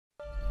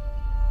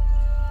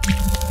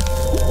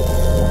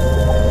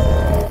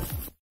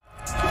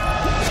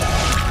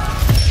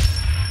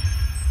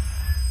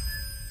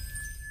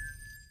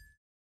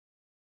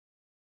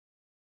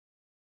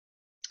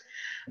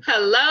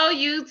Hello,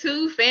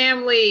 YouTube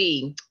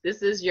family.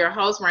 This is your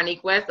host,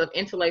 Ronique West of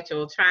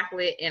Intellectual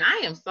Chocolate, and I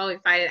am so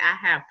excited. I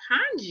have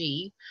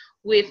Pongee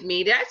with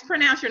me. Did I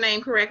pronounce your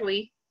name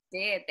correctly?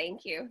 Did,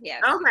 thank you.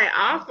 Yes. Okay,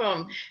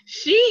 awesome.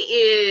 She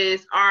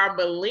is our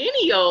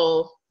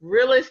millennial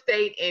real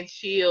estate and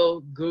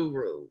chill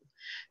guru.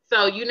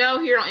 So,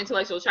 here on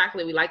Intellectual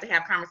Chocolate, we like to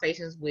have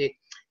conversations with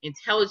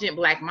intelligent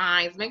Black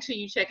minds. Make sure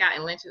you check out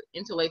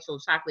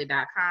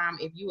intellectualchocolate.com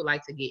if you would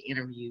like to get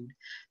interviewed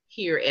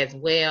here as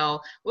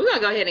well. We're going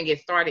to go ahead and get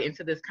started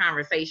into this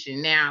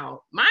conversation.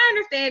 Now, my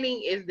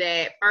understanding is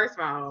that, first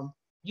of all,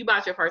 you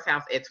bought your first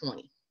house at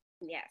 20.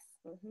 Yes.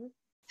 Mm-hmm.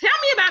 Tell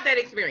me about that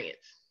experience.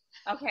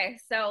 Okay,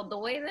 so the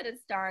way that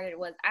it started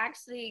was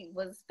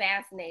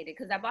fascinated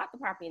because I bought the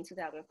property in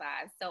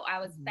 2005. So I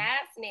was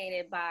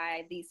fascinated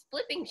by these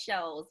flipping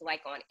shows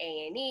like on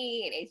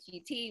A&E and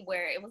HGT,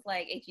 where it was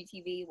like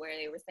HGTV, where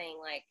they were saying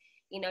like,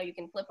 you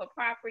can flip a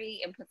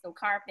property and put some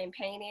carpet and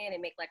paint in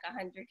and make like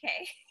 $100K.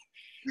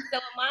 So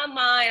in my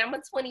mind, I'm a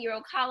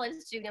 20-year-old college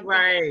student.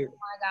 Right. Thinking, oh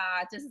my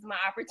God, this is my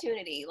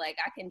opportunity. Like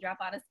I can drop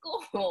out of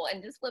school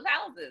and just flip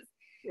houses.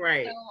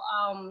 Right.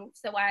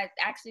 So I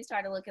actually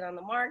started looking on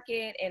the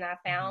market, and I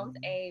found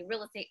a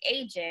real estate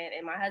agent,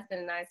 and my husband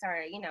and I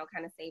started,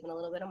 kind of saving a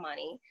little bit of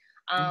money.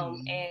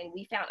 And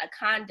we found a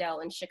condo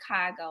in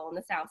Chicago on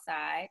the South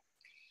Side.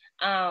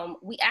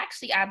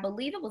 I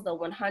believe it was a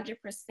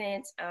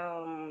 100%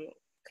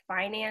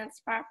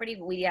 finance property,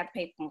 but we had to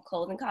pay from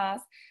closing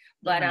costs.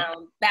 But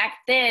back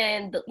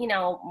then,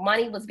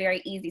 money was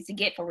very easy to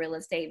get for real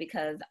estate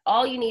because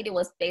all you needed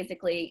was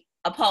basically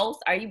a post,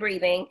 are you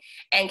breathing,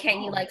 and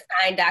can you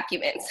sign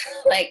documents?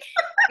 Like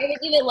they were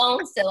giving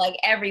loans to like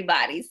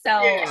everybody. So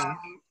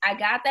I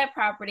got that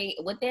property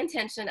with the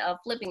intention of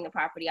flipping the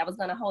property. I was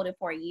going to hold it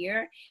for a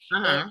year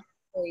and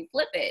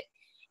flip it.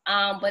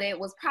 But it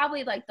was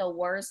probably like the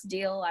worst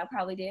deal I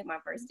probably did, my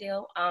first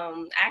deal.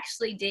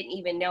 Actually didn't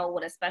even know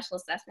what a special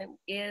assessment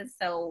is.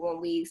 So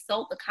when we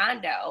sold the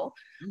condo,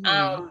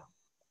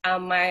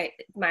 my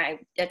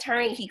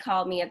attorney, he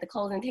called me at the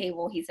closing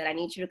table. He said, I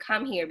need you to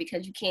come here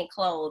because you can't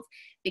close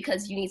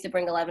because you need to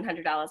bring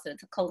 $1,100 to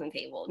the closing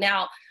table.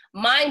 Now,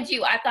 mind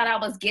you, I thought I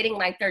was getting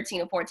like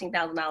 $13,000 or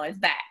 $14,000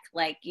 back,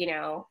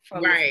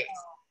 from right.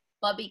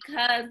 But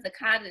because the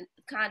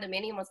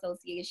condominium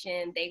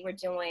association, they were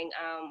doing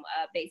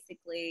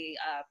basically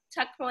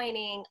tuck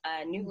pointing,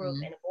 a new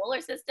roof, and a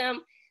boiler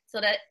system. So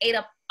that ate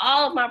up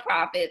all of my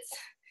profits.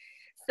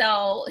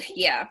 So,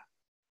 yeah.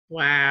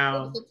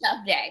 Wow. It was a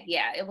tough day.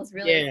 Yeah, it was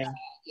really sad.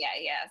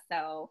 Yeah.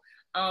 So,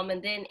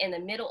 and then in the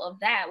middle of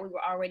that, we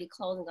were already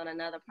closing on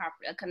another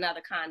property,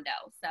 another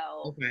condo.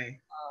 So,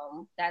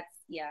 that's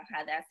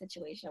how that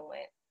situation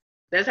went.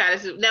 That's how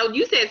this is. Now,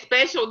 you said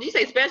special. Did you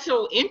say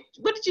special?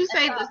 What did you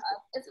say?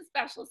 It's a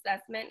special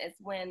assessment. It's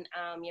when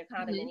your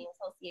condominium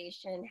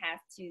association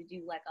has to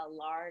do like a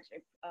large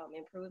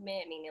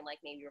improvement, meaning like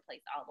maybe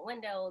replace all the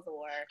windows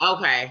or.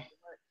 Okay.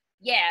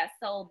 Yeah,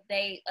 so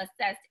they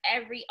assessed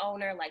every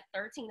owner like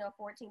 $13,000 or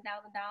 $14,000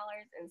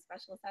 in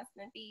special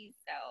assessment fees.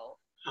 So.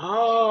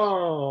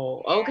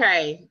 Oh,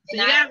 okay. So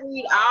you gotta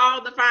read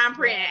all the fine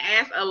print and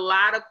ask a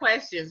lot of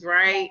questions,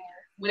 right?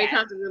 When it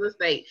comes to real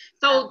estate.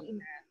 So.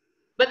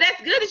 But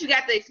that's good that you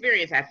got the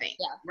experience, I think,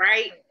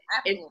 right?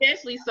 Absolutely.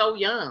 Especially so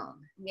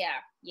young. Yeah.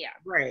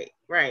 Right.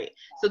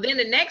 So then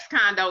the next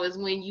condo is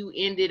when you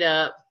ended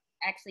up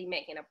actually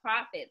making a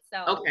profit.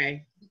 So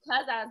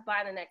because I was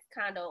buying the next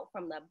condo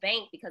from the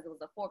bank because it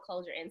was a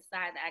foreclosure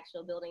inside the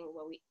actual building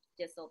where we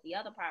just sold the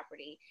other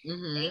property,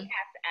 they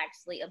have to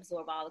actually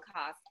absorb all the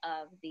costs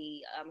of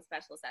the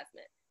special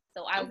assessment.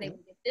 So I was able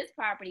to get this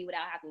property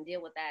without having to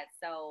deal with that.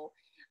 So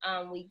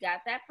we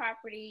got that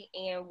property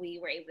and we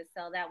were able to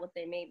sell that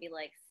within maybe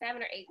like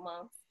 7 or 8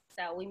 months.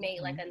 So we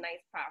made like a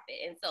nice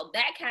profit. And so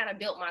that kind of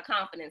built my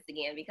confidence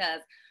again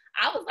because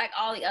I was like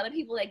all the other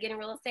people that get in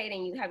real estate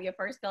and you have your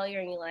first failure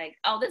and you're like,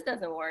 oh, this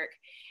doesn't work.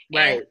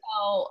 Right. And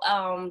so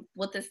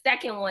with the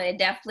second one, it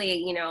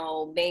definitely,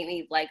 made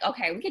me like,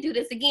 okay, we can do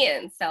this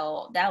again.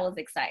 So that was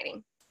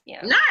exciting.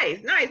 Yeah.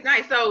 Nice.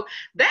 So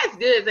that's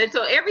good. And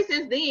so ever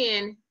since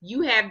then,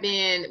 you have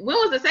been, when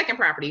was the second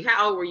property?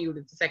 How old were you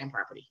with the second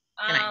property?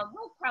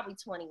 Probably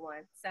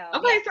 21. So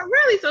so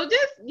really, so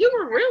just you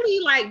were really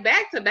like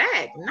back to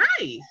back.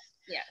 Nice.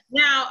 Yeah.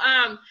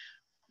 Now,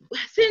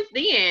 since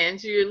then,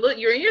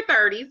 you're in your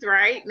 30s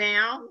right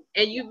now,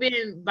 and you've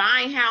been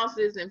buying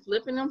houses and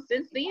flipping them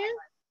since then.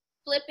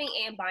 Flipping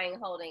and buying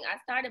and holding. I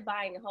started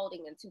buying and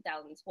holding in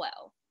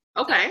 2012.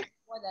 Okay. So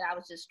before that, I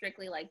was just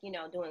strictly like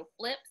doing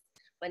flips.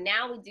 But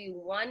now we do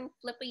one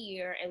flip a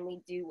year, and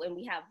we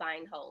have buy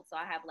and hold. So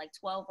I have like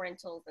 12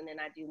 rentals, and then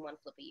I do one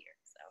flip a year.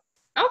 So.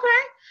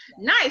 Okay,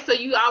 nice. So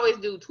you always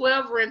do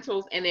 12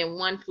 rentals and then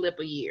one flip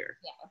a year.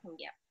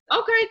 Yeah.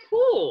 Okay,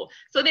 cool.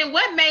 So then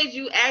what made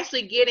you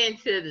actually get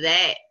into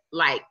that,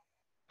 like,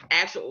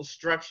 actual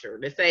structure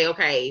to say,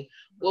 okay,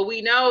 well,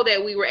 we know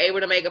that we were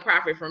able to make a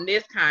profit from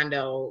this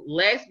condo.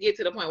 Let's get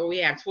to the point where we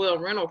have 12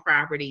 rental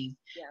properties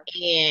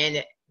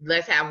and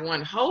let's have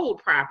one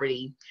hold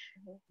property.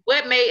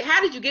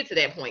 how did you get to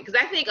that point?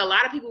 Because I think a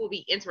lot of people will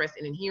be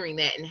interested in hearing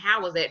that. And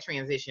how was that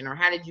transition, or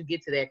how did you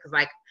get to that? Because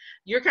like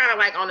you're kind of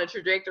like on the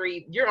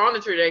trajectory. You're on the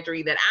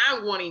trajectory that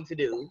I'm wanting to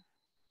do.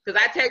 Because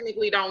I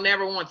technically don't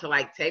never want to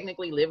like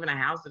technically live in a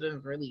house. That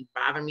doesn't really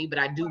bother me, but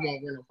I do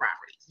want rental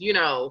properties, you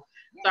know.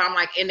 So I'm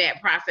like in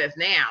that process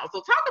now.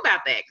 So talk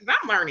about that, because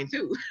I'm learning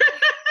too.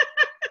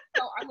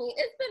 So I mean,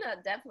 it's been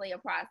definitely a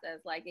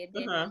process. Like it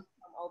didn't come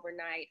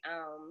overnight.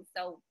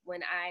 So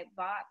when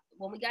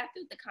we got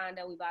through the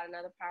condo, we bought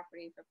another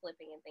property for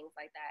flipping and things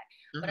like that.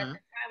 But at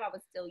the time, I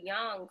was still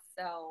young,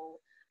 so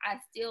I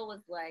still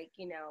was like,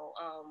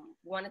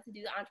 wanted to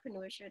do the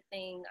entrepreneurship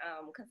thing,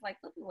 because like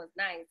flipping was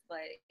nice,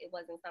 but it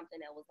wasn't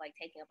something that was like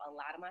taking up a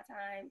lot of my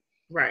time.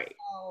 Right.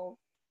 So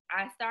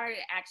I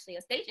started actually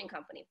a staging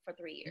company for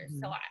 3 years.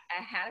 So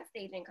I had a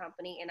staging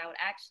company, and I would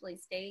actually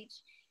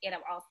stage, and I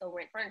would also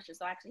rent furniture.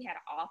 So I actually had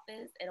an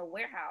office and a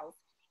warehouse,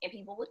 and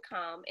people would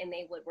come and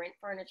they would rent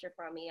furniture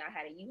from me. I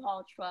had a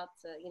U-Haul truck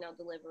to,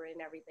 deliver it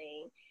and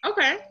everything.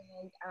 Okay.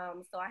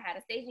 And so I had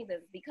a staging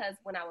business, because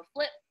when I would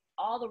flip,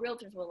 all the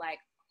realtors were like,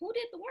 who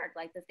did the work?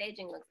 Like, the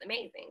staging looks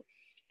amazing.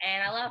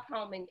 And I love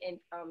home and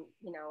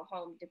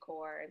home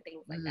decor and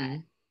things like that.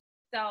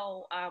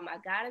 So I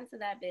got into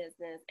that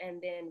business,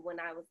 and then when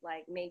I was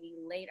like maybe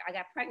later, I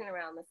got pregnant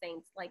around the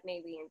same, like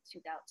maybe in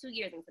 2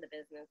 years into the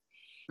business.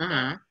 And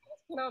I was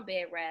put on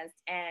bed rest,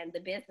 and the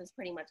business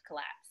pretty much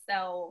collapsed.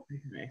 So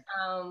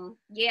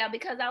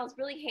because I was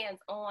really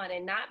hands-on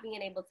and not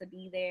being able to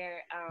be there,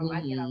 I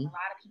get a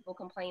lot of people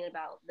complaining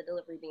about the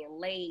delivery being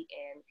late,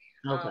 and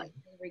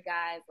delivery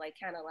guys like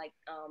kind of like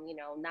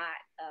not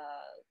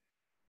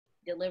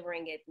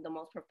delivering it the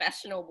most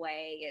professional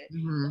way,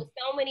 and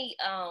so many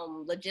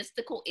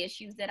logistical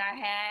issues that I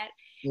had.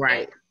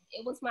 Right. And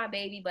it was my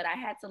baby, but I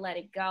had to let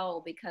it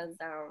go because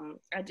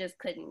I just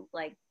couldn't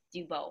like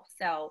do both.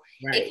 So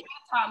it kind of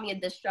taught me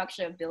the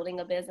structure of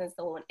building a business.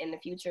 So in the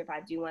future, if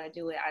I do want to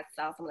do it, I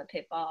saw some of the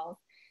pitfalls.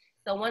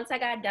 So once I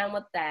got done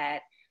with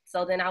that,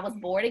 so then I was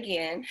bored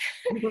again.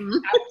 I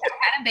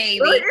had a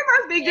baby. Well, it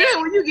must be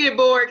good when you get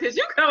bored, because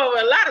you come up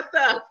with a lot of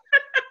stuff.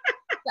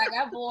 So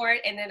I got bored,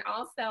 and then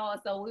also,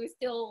 so we were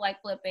still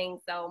like flipping.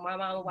 So my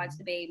mom would watch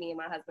the baby, and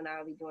my husband and I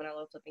would be doing our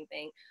little flipping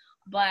thing.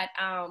 But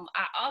I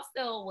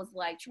also was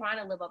like trying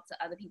to live up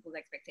to other people's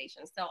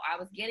expectations. So I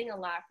was getting a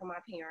lot from my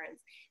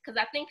parents,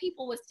 because I think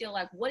people were still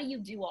like, "What do you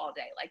do all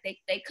day?" Like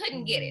they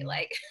couldn't get it.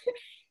 Like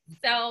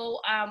so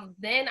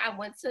then I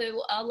went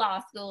to a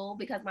law school,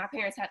 because my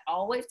parents had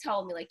always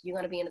told me like, "You're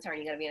gonna be an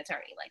attorney. You're gonna be an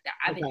attorney." Like that.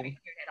 I've been hearing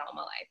that all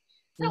my life.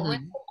 So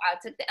I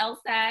took the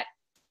LSAT.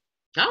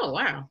 Oh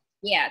wow.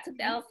 Yeah, I took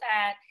the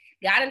LSAT,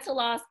 got into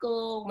law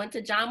school, went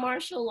to John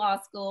Marshall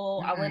Law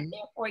School. I went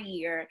there for a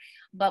year,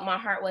 but my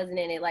heart wasn't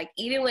in it. Like,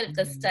 even with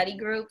the study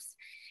groups,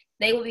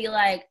 they would be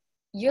like,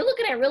 you're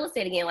looking at real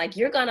estate again. Like,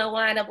 you're going to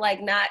wind up like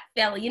not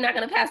failing. You're not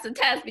going to pass the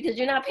test because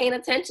you're not paying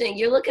attention.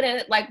 You're looking at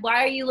it like,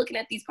 why are you looking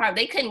at these cards?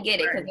 They couldn't get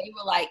it because they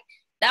were like,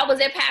 that was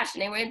their passion.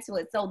 They were into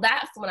it. So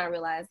that's when I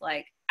realized,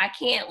 like, I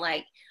can't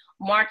like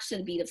march to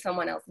the beat of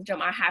someone else's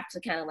drum. I have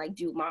to kind of like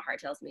do what my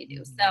heart tells me to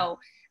do. So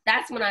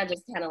that's when I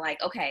just kind of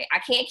like, okay, I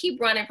can't keep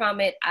running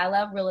from it. I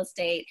love real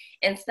estate.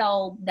 And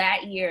so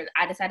that year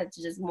I decided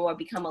to just more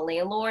become a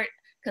landlord,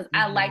 because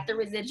I like the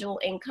residual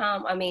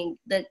income. I mean,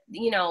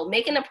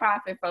 making a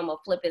profit from a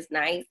flip is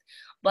nice,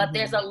 but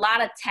there's a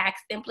lot of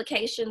tax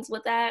implications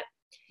with that.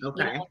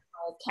 Okay.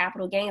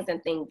 Capital gains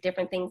and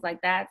different things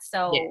like that.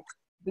 So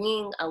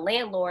being a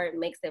landlord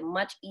makes it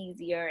much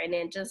easier. And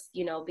then just,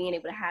 being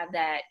able to have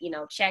that,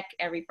 check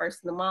every first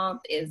of the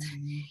month is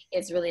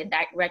really a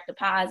direct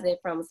deposit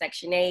from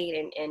Section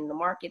 8 and the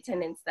market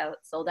tenants.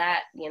 So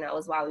that,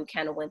 is why we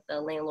kind of went the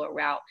landlord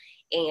route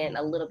and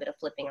a little bit of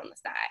flipping on the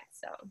side.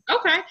 So.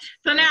 Okay.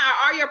 So now,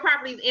 are your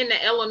properties in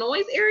the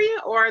Illinois area,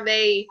 or are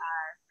they?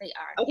 They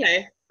are.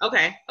 Okay.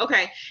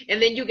 Okay.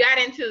 And then you got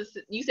into,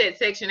 you said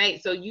Section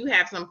 8, so you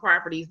have some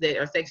properties that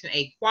are Section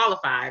 8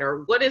 qualified,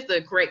 or what is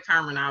the correct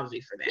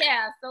terminology for that?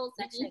 Yeah, so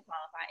Section 8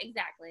 qualified,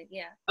 exactly,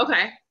 yeah.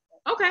 Okay.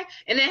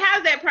 And then how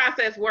does that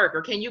process work,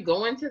 or can you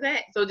go into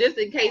that? So just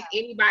in case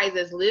anybody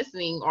that's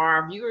listening, or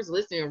our viewers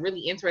listening, are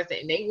really interested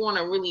and they want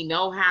to really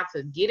know how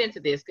to get into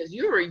this, because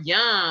you were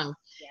young,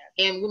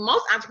 and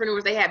most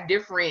entrepreneurs, they have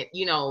different,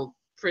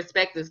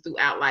 perspectives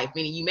throughout life,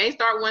 meaning you may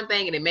start one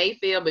thing and it may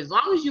fail, but as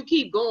long as you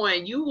keep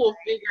going, you will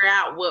figure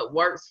out what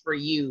works for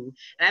you.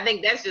 And I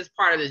think that's just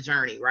part of the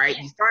journey, right?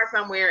 You start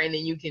somewhere and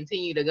then you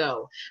continue to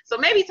go. So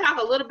maybe talk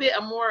a little bit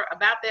more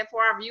about that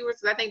for our viewers,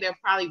 because I think they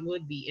probably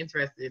would be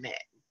interested in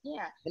that.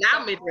 Yeah. And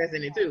I'm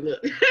interested in it too,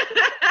 look.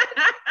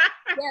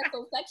 Yeah,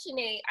 so Section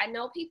 8, I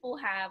know people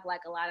have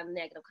like a lot of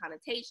negative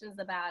connotations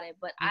about it,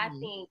 but I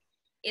think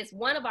it's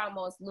one of our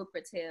most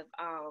lucrative,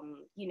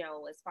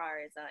 as far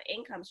as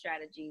income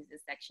strategies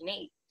is Section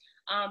 8.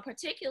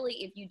 Particularly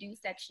if you do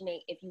Section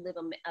 8, if you live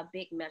in a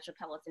big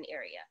metropolitan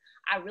area.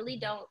 I really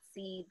don't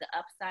see the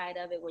upside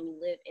of it when you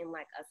live in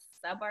like a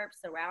suburb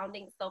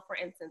surrounding. So for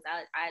instance,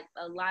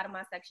 a lot of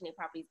my Section 8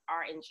 properties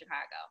are in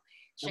Chicago.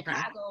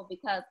 Chicago,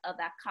 because of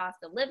that cost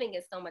of living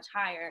is so much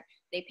higher,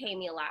 they pay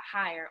me a lot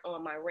higher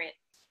on my rent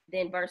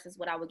than versus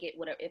what I would get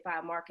if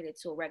I marketed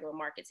to a regular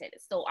market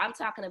tenant. So I'm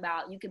talking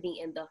about you could be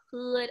in the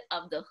hood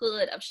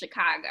of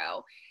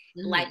Chicago,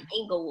 like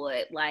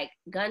Inglewood, like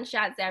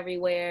gunshots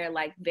everywhere,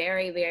 like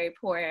very, very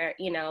poor,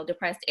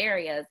 depressed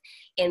areas.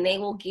 And they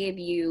will give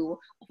you,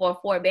 for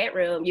a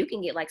 4-bedroom, you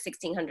can get like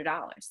 $1,600.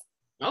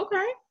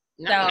 Okay.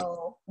 Nice.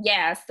 So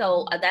yeah,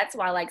 so that's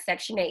why I like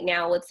Section 8.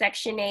 Now with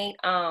Section 8,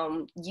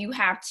 you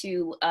have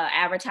to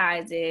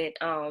advertise it.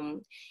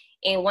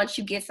 And once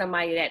you get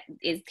somebody that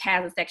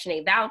has a Section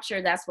 8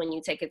 voucher, that's when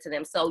you take it to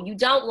them. So you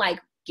don't like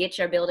get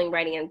your building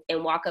ready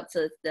and walk up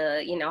to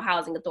the,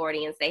 housing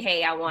authority and say,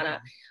 hey, I want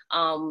to,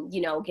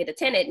 get a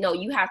tenant. No,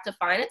 you have to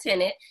find a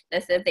tenant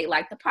that says they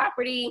like the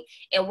property.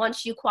 And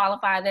once you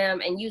qualify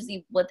them, and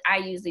usually what I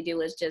usually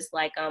do is just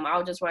like,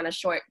 I'll just run a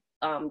short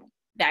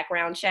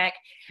background check,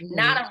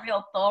 not a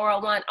real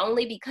thorough one,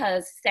 only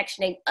because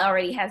Section 8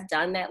 already has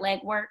done that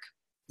legwork.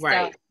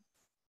 Right.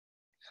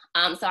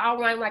 So I'll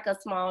run like a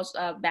small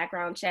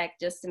background check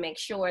just to make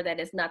sure that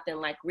it's nothing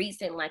like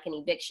recent, like an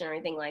eviction or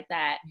anything like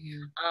that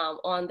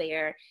on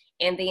there.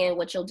 And then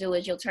what you'll do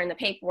is you'll turn the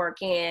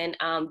paperwork in.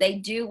 They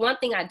do, one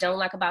thing I don't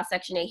like about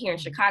Section 8 here in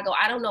Chicago,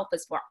 I don't know if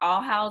it's for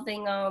all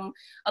housing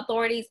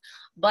authorities,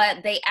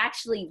 but they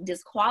actually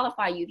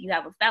disqualify you if you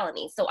have a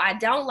felony. So I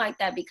don't like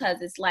that,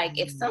 because it's like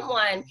if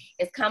someone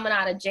is coming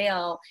out of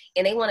jail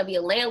and they want to be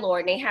a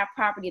landlord and they have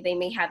property they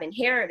may have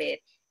inherited,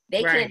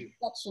 they can't do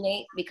Section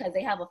 8 because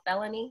they have a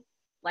felony.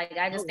 Like,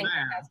 I just think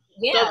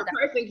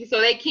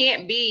so they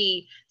can't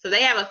be, so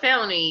they have a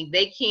felony,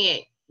 they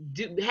can't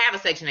have a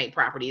Section 8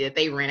 property that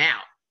they rent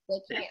out.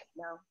 They can't,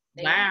 no.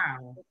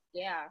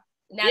 Yeah.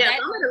 Now I'm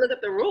going to look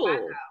at the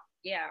rules.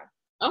 Yeah.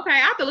 Okay, I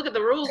have to look at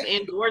the rules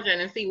in Georgia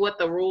and see what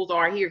the rules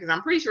are here, because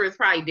I'm pretty sure it's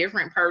probably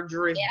different per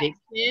jurisdiction.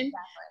 Yeah, exactly.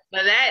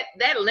 But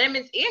that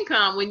limits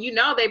income when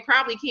they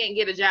probably can't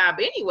get a job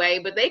anyway,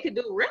 but they could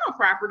do rental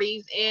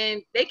properties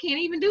and they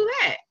can't even do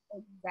that.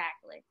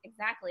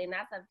 Exactly. And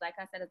that's, like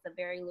I said, it's a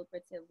very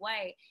lucrative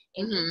way.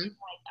 And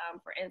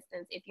like, for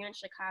instance, if you're in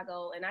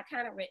Chicago, and I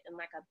kind of rent in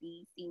like a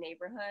B, C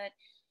neighborhood,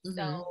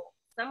 so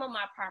some of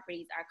my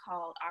properties are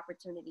called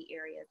opportunity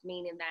areas,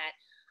 meaning that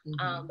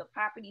the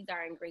properties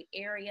are in great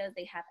areas.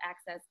 They have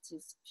access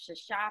to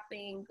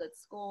shopping, good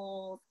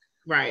schools,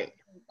 things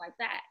like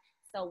that.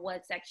 So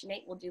what Section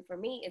 8 will do for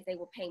me is they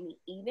will pay me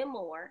even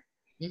more.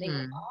 They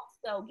will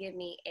also give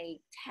me a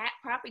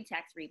property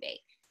tax rebate.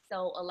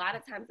 So a lot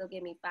of times they'll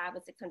give me $500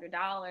 or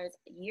 $600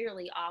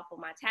 yearly off of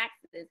my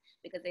taxes,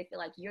 because they feel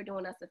like you're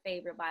doing us a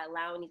favor by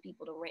allowing these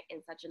people to rent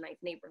in such a nice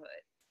neighborhood.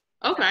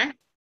 Okay. So,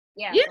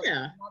 yeah. So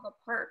another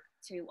perk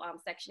to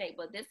Section 8,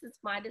 but this is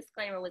my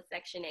disclaimer with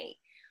Section 8.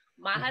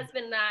 My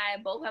husband and I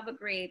both have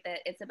agreed that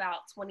it's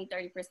about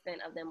 20-30%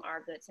 of them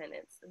are good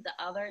tenants. The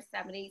other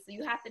 70, so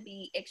you have to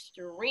be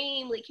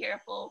extremely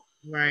careful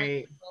when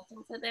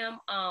renting to them.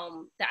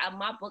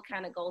 My book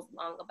kind of goes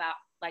along about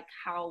like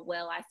how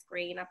well I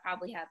screen. I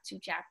probably have 2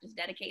 chapters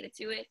dedicated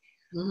to it.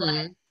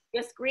 But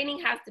your screening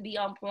has to be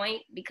on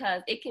point,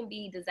 because it can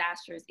be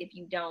disastrous if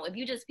you don't. If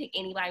you just pick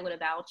anybody with a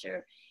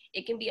voucher,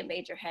 it can be a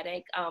major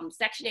headache.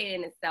 Section 8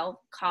 in itself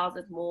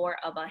causes more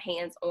of a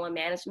hands-on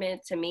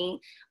management to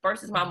me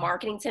versus my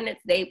marketing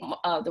tenants. The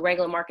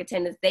regular market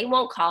tenants, they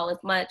won't call as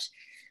much.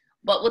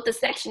 But with the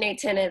Section 8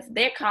 tenants,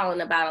 they're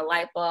calling about a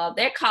light bulb.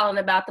 They're calling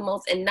about the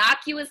most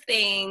innocuous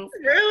things.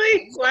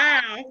 Really?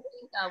 Wow.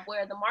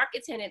 Where the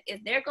market tenant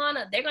is, they're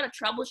gonna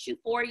troubleshoot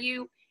for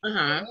you. They're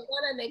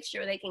gonna make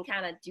sure they can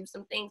kind of do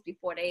some things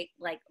before they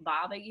like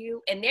bother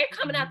you, and they're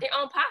coming out their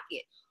own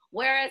pocket.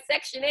 Whereas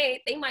Section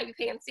 8, they might be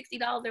paying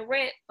 $60 in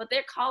rent, but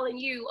they're calling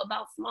you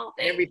about small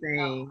things.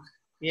 Everything.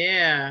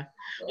 Yeah.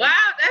 Wow,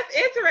 that's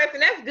interesting.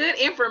 That's good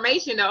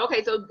information, though.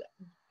 Okay, so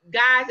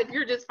guys, if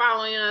you're just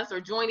following us or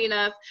joining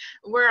us,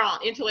 we're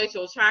on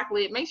Intellectual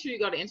Chocolate. Make sure you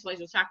go to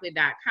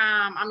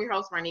intellectualchocolate.com. I'm your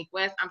host, Ronique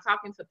West. I'm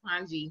talking to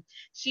Pongee.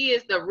 She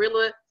is the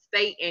Real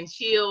Estate and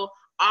Chill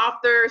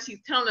author.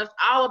 She's telling us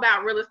all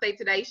about real estate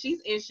today. She's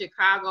in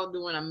Chicago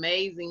doing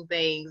amazing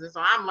things, and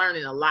so I'm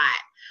learning a lot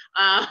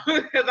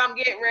because I'm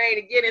getting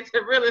ready to get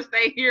into real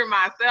estate here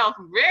myself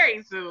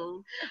very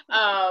soon.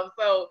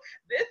 So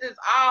this is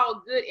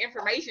all good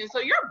information. So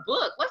your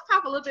book, let's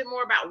talk a little bit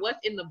more about what's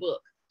in the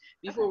book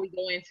before we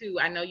go into,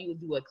 I know you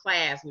would do a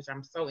class, which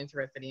I'm so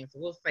interested in, so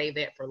we'll save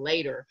that for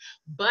later.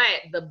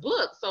 But the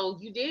book, so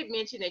you did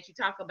mention that you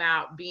talk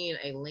about being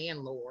a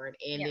landlord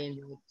and then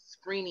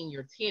screening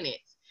your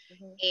tenants.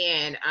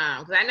 And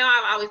because I know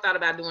I've always thought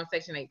about doing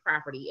Section 8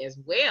 property as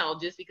well,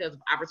 just because of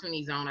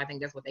opportunity zone. I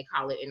think that's what they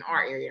call it in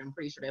our area. I'm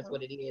pretty sure that's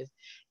what it is.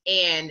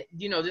 And,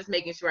 just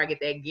making sure I get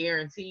that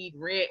guaranteed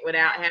rent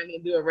without having to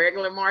do a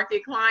regular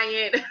market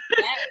client.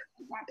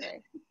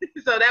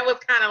 So that was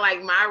kind of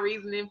like my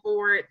reasoning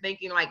for it,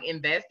 thinking like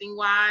investing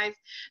wise.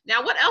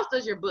 Now, what else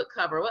does your book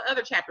cover? What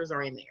other chapters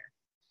are in there?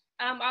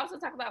 I also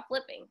talk about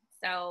flipping.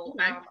 So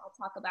I'll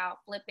talk about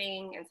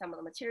flipping and some of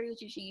the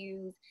materials you should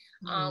use,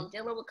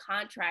 dealing with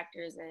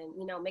contractors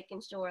and,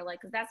 making sure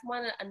because that's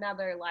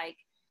another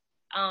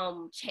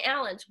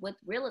challenge with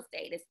real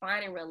estate is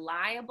finding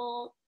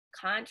reliable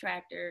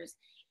contractors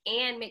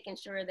and making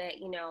sure that,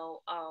 you know,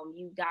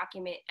 you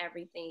document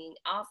everything.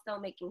 Also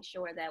making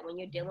sure that when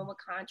you're dealing with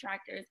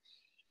contractors,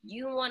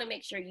 you want to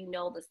make sure you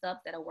know the subs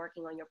that are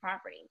working on your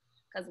property.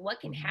 Because what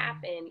can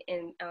happen,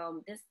 and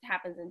this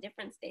happens in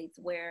different states,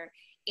 where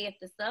if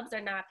the subs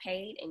are not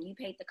paid and you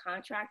paid the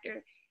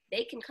contractor,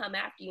 they can come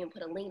after you and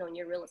put a lien on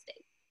your real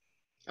estate.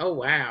 Oh,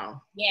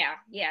 wow. Yeah,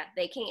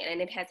 they can.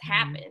 And it has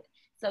happened.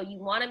 So you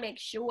want to make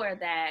sure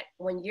that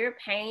when you're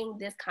paying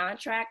this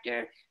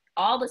contractor,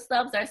 all the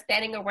subs are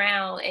standing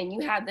around and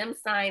you have them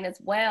sign as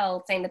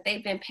well saying that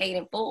they've been paid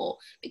in full,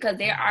 because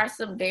there are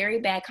some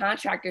very bad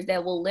contractors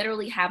that will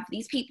literally have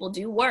these people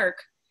do work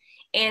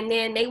and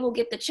then they will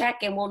get the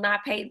check and will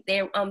not pay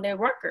their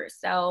workers.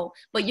 So,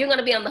 but you're going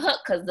to be on the hook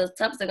because the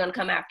subs are going to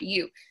come after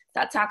you. So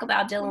I talk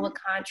about dealing with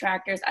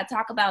contractors. I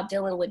talk about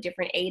dealing with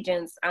different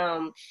agents.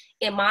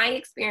 In my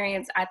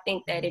experience, I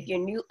think that if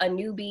you're a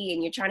newbie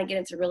and you're trying to get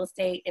into real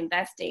estate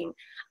investing,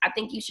 I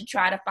think you should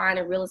try to find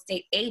a real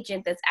estate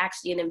agent that's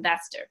actually an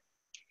investor.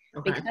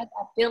 Okay. Because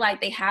I feel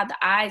like they have the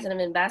eyes of an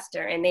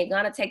investor and they're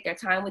going to take their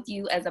time with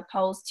you, as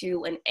opposed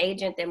to an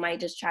agent that might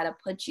just try to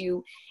put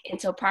you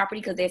into a property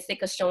because they're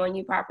sick of showing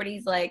you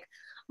properties. Like,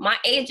 my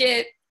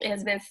agent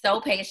has been so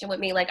patient with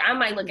me. Like, I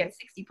might look at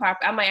 60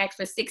 properties, I might ask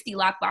for 60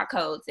 lockbox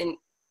codes and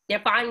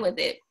they're fine with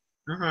it.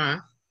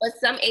 But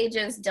some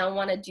agents don't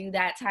want to do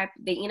that type.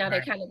 They, you know,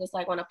 they kind of just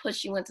like want to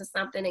push you into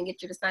something and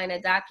get you to sign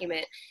a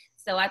document.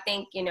 So I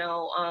think, you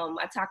know,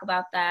 I talk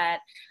about that.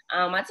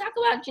 I talk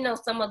about, you know,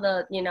 some of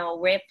the, you know,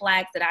 red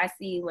flags that I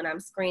see when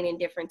I'm screening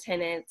different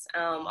tenants.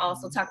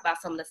 Also talk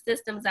about some of the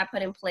systems I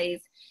put in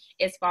place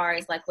as far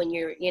as like when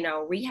you're, you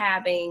know,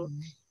 rehabbing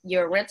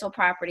your rental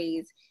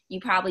properties, you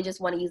probably just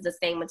want to use the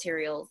same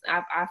materials.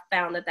 I've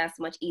found that that's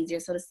much easier.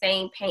 So the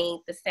same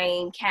paint, the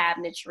same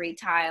cabinetry,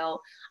 tile,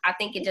 I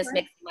think it just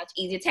makes it much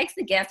easier. It takes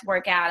the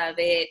guesswork out of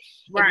it.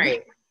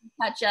 Right.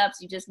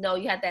 Touch-ups, you just know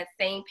you have that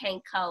same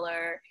paint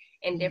color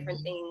and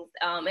different things.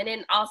 And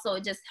then also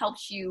it just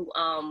helps you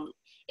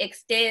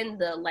extend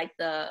the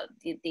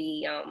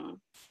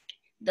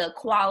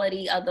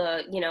quality of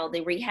the, you know,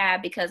 the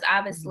rehab, because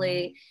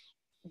obviously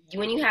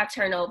when you have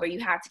turnover, you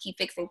have to keep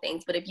fixing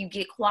things. But if you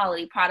get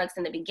quality products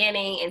in the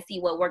beginning and see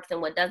what works and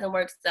what doesn't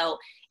work. So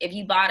if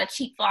you bought a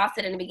cheap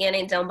faucet in the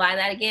beginning, don't buy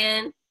that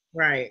again.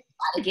 Right.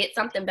 To get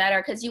something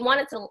better, because you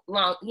want it to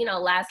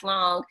last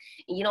long,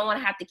 and you don't want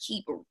to have to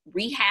keep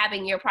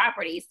rehabbing your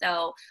property.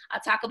 So I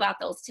talk about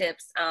those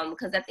tips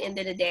because at the end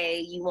of the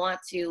day, you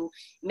want to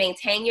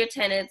maintain your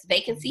tenants.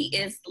 Vacancy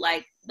is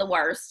like the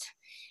worst.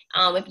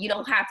 If you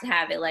don't have to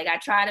have it, like I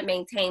try to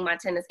maintain my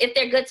tenants if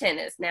they're good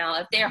tenants. Now,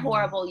 if they're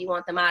horrible, you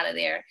want them out of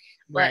there.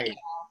 But you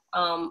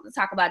know,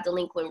 talk about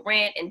delinquent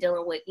rent and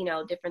dealing with, you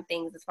know, different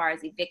things as far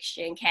as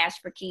eviction, cash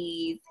for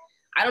keys.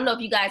 I don't know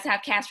if you guys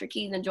have cash for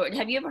keys in Georgia.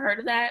 Have you ever heard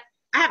of that?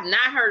 I have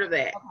not heard of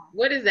that. Okay.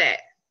 What is that?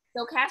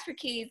 So cash for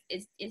keys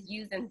is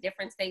used in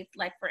different states.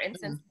 Like, for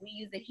instance, we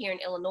use it here in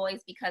Illinois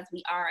because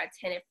we are a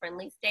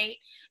tenant-friendly state,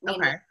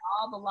 meaning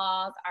all the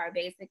laws are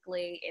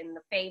basically in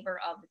the favor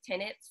of the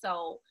tenant.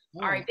 So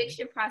our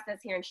eviction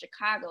process here in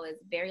Chicago is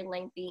very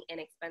lengthy and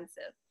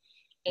expensive.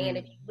 And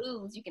if you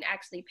lose, you can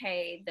actually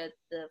pay the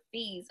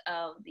fees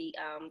of the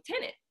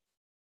tenant.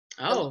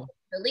 The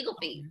legal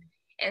fees.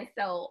 And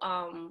so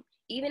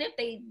even if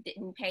they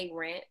didn't pay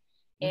rent,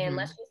 and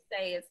let's just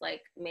say it's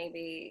like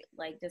maybe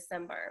like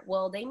December,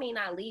 well, they may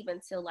not leave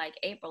until like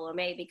April or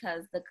May,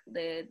 because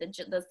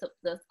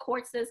the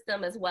court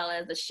system as well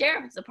as the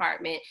sheriff's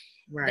department,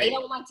 they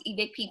don't like to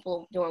evict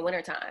people during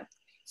wintertime.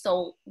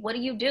 So what do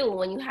you do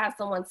when you have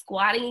someone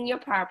squatting in your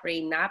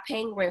property, not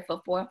paying rent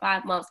for 4 or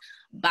 5 months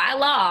by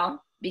law,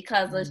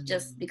 because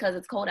because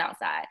it's cold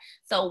outside?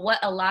 So what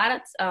a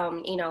lot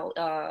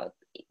of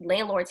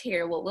landlords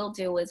here, what we'll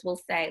do is we'll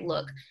say,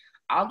 look,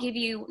 I'll give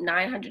you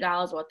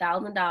 $900 or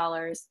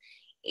 $1,000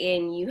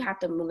 and you have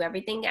to move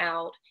everything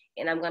out,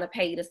 and I'm going to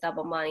pay you the sum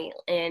of money.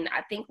 And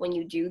I think when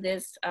you do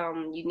this,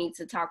 you need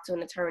to talk to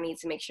an attorney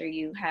to make sure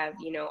you have,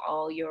 you know,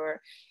 all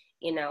your,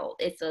 you know,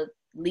 it's a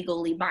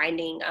legally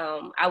binding.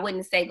 I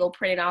wouldn't say go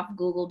print it off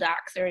Google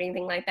Docs or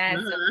anything like that.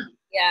 So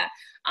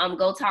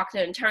go talk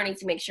to an attorney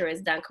to make sure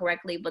it's done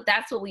correctly. But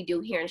that's what we do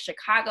here in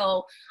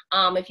Chicago.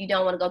 If you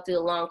don't want to go through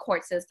the long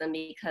court system,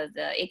 because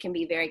it can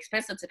be very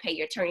expensive to pay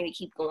your attorney to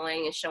keep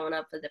going and showing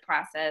up for the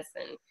process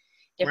and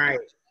different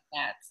things like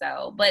that.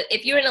 So, but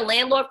if you're in a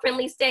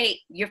landlord-friendly state,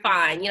 you're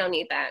fine. You don't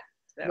need that.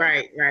 So.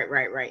 Right.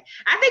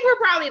 I think we're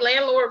probably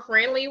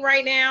landlord-friendly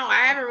right now.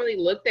 I haven't really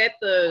looked at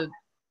the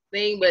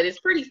thing, but it's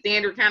pretty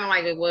standard, kind of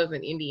like it was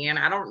in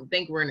Indiana. I don't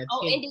think we're in a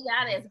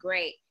Indiana is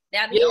great.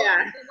 Now the only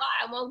reason why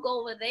I won't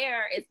go over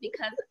there is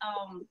because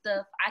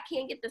I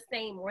can't get the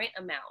same rent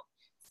amount.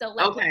 So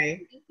like here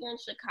in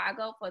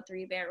Chicago for a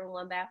 3-bedroom,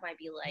 1-bath might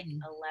be like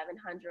 $1,100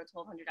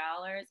 or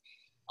 $1,200.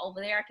 Over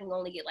there I can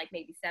only get like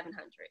maybe $700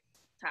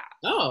 top.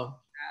 Oh,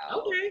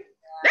 okay.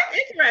 That's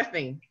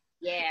interesting.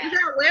 Yeah. Is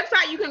there a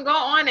website you can go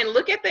on and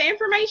look at the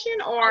information,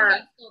 or?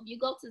 Okay, so if you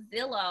go to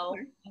Zillow,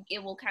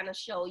 it will kind of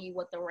show you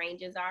what the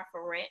ranges are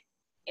for rent.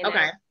 And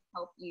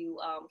help you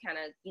kind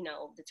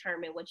of,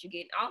 determine what you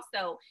get.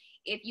 Also,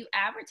 if you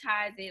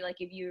advertise it, like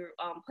if you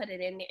put it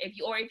in there,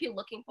 if you're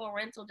looking for a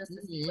rental just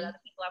to see what other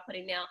people are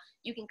putting down,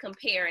 you can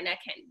compare, and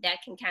that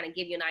can kind of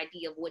give you an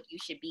idea of what you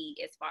should be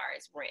as far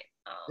as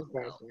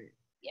rent.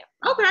 Yeah.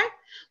 Okay.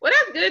 Well,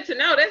 that's good to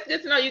know. That's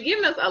good to know. You're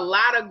giving us a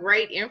lot of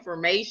great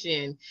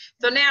information.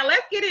 So now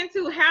let's get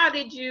into how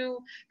did you,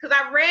 because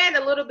I read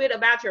a little bit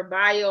about your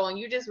bio, and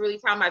you just really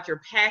talking about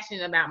your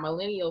passion about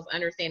millennials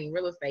understanding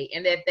real estate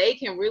and that they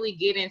can really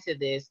get into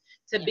this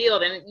to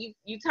build. And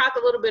you talked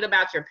a little bit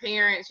about your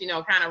parents,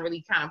 kind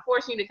of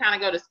forcing you to kind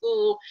of go to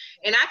school.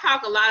 And I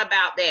talk a lot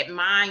about that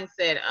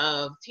mindset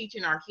of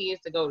teaching our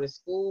kids to go to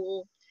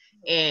school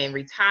and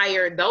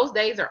retire. Those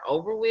days are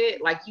over with.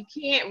 Like, you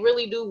can't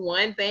really do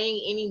one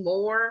thing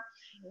anymore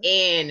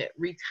and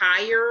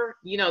retire.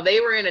 They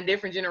were in a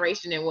different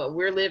generation than what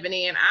we're living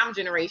in. I'm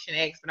Generation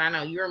X, but I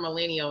know you're a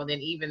millennial, and then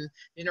even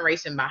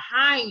generation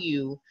behind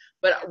you.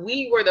 But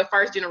we were the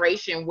first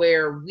generation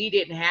where we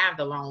didn't have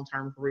the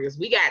long-term careers.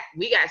 We got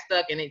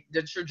stuck, and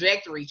the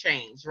trajectory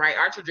changed, right?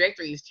 Our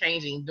trajectory is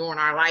changing during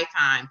our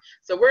lifetime.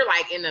 So we're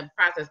like in the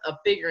process of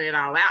figuring it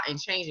all out and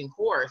changing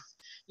course,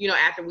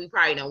 after we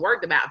probably done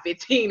worked about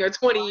 15 or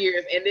 20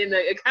 years, and then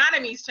the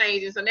economy's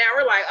changing. So now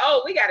we're like,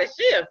 oh, we got to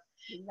shift.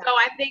 Exactly. So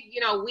I think,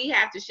 we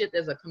have to shift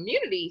as a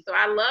community. So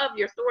I love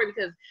your story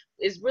because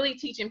it's really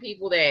teaching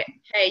people that,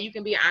 hey, you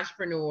can be an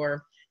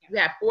entrepreneur. You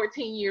have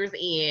 14 years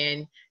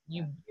in,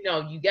 you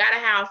got a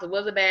house. It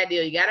was a bad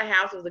deal. You got a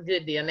house. It was a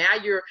good deal. Now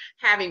you're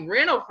having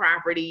rental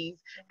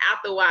properties out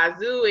the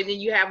wazoo. And then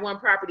you have one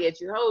property that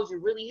you hold, you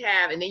really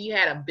have. And then you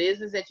had a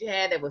business that you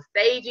had that was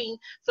staging.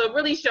 So it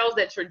really shows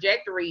that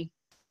trajectory.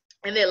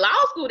 And then law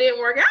school didn't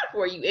work out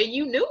for you, and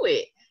you knew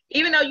it,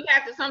 even though you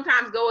have to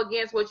sometimes go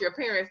against what your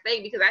parents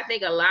think, because I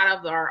think a lot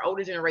of our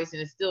older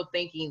generation is still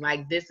thinking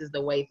like this is the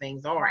way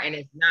things are, and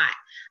it's not.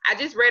 I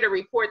just read a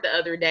report the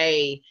other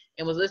day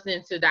and was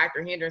listening to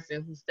Dr.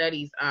 Henderson, who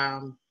studies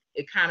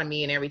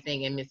economy and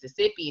everything in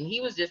Mississippi, and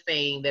he was just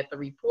saying that the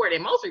report,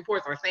 and most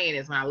reports are saying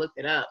this when I looked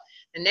it up,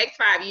 the next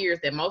 5 years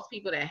that most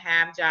people that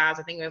have jobs,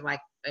 I think it was like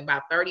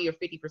about 30 or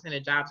 50%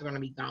 of jobs are going to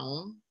be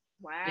gone.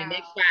 Wow. In the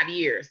next 5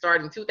 years,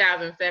 starting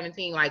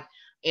 2017,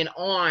 and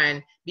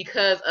on,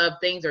 because of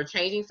things are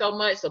changing so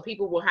much. So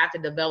people will have to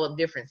develop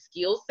different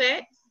skill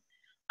sets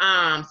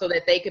so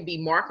that they can be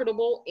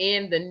marketable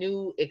in the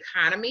new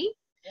economy.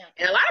 Yeah.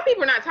 And a lot of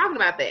people are not talking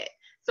about that.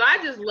 So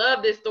I just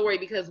love this story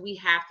because we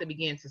have to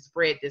begin to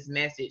spread this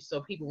message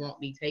so people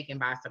won't be taken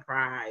by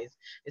surprise,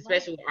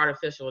 especially with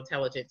artificial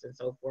intelligence and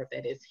so forth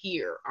that is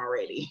here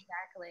already.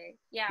 Exactly.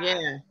 Yeah.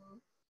 Yeah.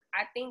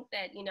 I think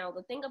that,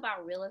 the thing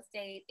about real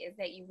estate is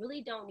that you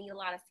really don't need a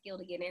lot of skill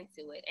to get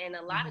into it. And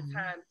a lot of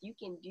times you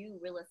can do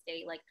real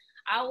estate. Like,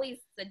 I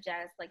always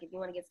suggest, like, if you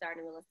want to get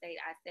started in real estate,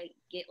 I say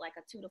get like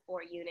a 2 to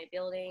 4 unit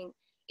building.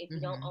 If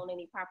you don't own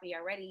any property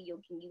already, you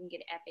can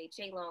get an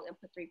FHA loan and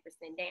put 3%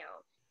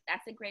 down.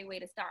 That's a great way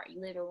to start. You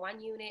live in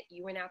one unit,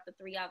 you rent out the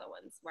 3 other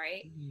ones,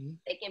 right?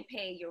 They can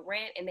pay your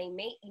rent, and you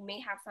may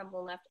have something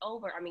left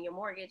over. I mean, your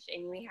mortgage,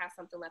 and you may have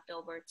something left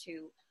over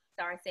to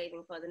start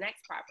saving for the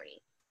next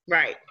property.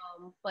 Right.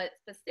 But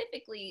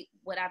specifically,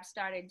 what I've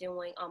started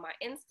doing on my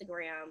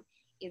Instagram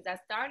is I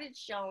started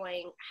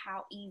showing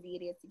how easy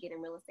it is to get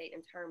in real estate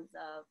in terms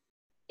of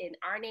in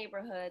our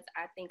neighborhoods.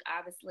 I think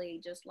obviously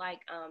just like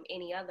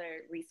any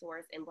other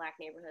resource in Black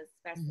neighborhoods,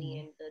 especially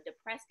in the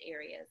depressed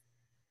areas,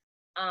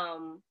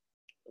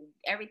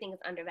 everything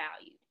is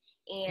undervalued.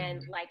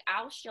 And like,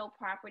 I'll show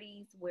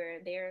properties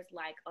where there's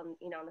like on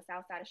the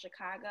south side of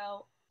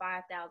Chicago,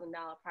 $5,000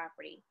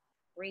 property,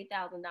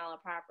 $3,000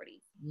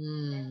 properties,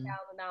 $10,000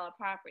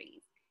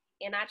 properties.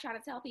 And I try to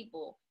tell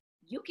people,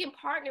 you can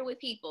partner with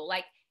people.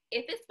 Like,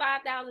 if it's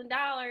 $5,000,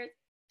 $2,500,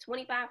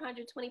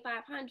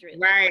 $2,500.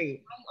 Right. You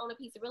own a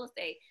piece of real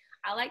estate.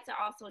 I like to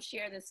also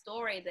share this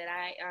story that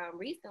I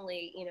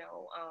recently,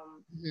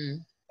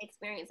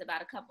 experienced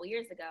about a couple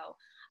years ago.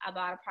 I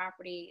bought a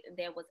property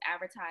that was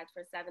advertised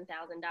for $7,000,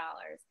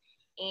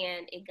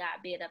 and it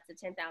got bid up to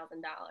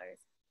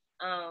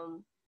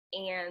 $10,000.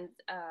 And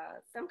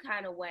some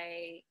kind of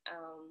way,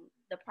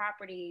 the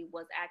property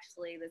was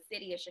actually, the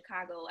city of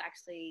Chicago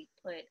actually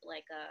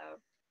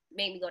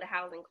made me go to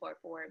housing court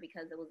for it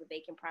because it was a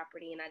vacant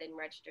property and I didn't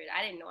register it.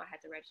 I didn't know I had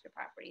to register the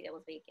property that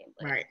was vacant,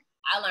 but I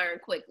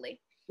learned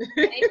quickly.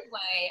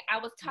 Anyway, I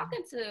was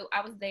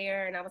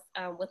there and I was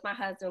with my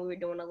husband. We were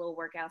doing a little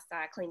work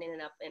outside, cleaning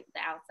it up in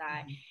the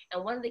outside.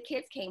 And one of the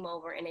kids came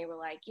over and they were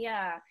like,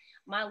 yeah,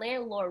 my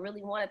landlord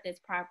really wanted this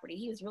property.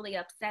 He was really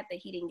upset that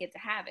he didn't get to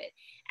have it.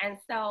 And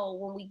so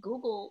when we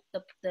Googled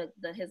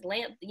his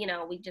land,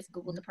 we just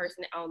Googled the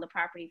person that owned the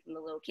property from the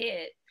little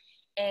kid,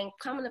 and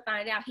coming to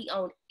find out he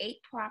owned 8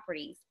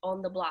 properties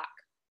on the block.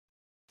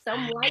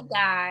 some white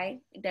guy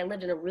that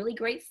lived in a really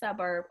great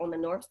suburb on the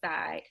north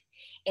side,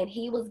 and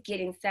he was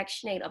getting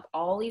Section 8 of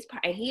all these,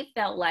 and he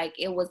felt like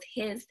it was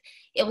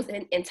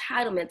an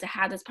entitlement to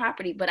have this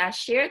property. But I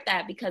shared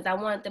that because I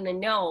wanted them to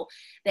know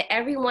that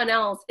everyone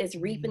else is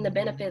reaping the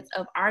benefits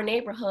of our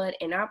neighborhood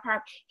and our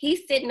property.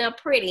 He's sitting up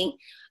pretty,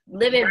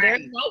 living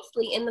very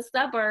nicely in the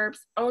suburbs,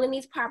 owning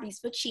these properties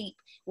for cheap,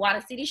 while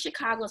the city of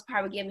Chicago is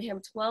probably giving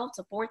him $1,200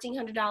 to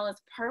 $1,400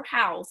 per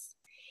house.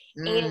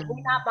 And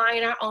we're not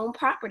buying our own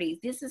properties.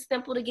 This is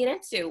simple to get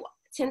into.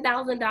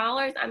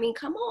 $10,000. I mean,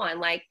 come on.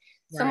 Like,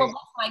 some of us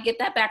might get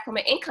that back from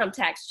an income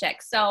tax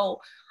check.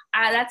 So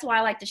that's why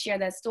I like to share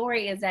that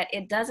story, is that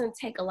it doesn't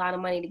take a lot of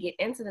money to get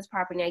into this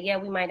property. Now, yeah,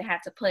 we might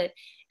have to put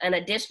an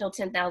additional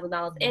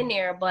 $10,000 in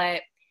there,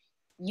 but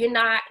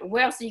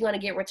where else are you going to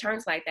get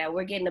returns like that?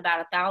 We're getting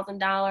about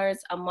 $1,000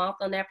 a month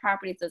on that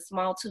property. It's a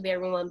small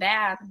 2-bedroom,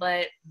 1-bath,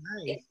 but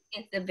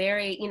it's a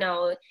very,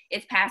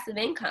 it's passive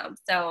income.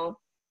 So,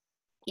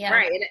 yeah.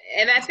 Right.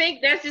 And I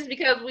think that's just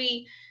because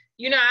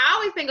I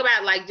always think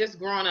about, like, just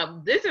growing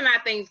up, this are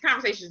not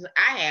conversations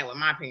I had with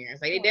my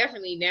parents. Like, they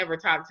definitely never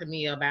talked to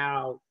me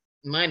about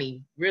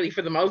money, really,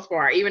 for the most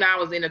part, even though I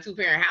was in a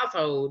 2-parent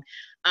household.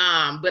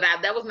 But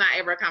that was not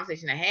ever a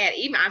conversation I had.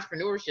 Even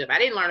entrepreneurship, I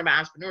didn't learn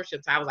about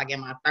entrepreneurship till I was like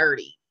in my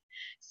 30s.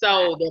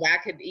 So that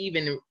I could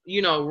even,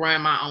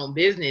 run my own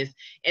business.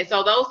 And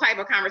so those type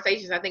of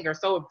conversations, I think, are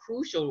so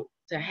crucial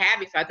to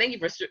having. So I thank you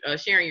for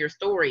sharing your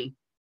story.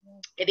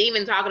 And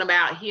even talking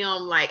about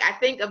him, like, I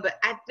think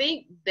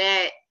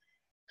that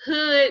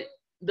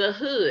the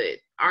hood,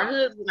 our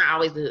hoods were not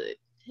always the hood.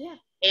 Yeah.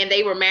 And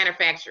they were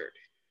manufactured.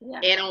 Yeah.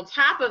 And on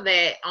top of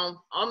that,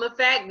 on the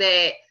fact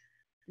that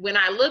when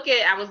I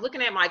was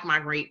looking at, like, my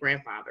great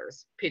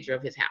grandfather's picture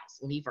of his house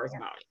when he first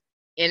bought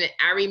it. And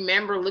I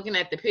remember looking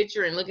at the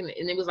picture and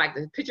it was like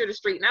the picture of the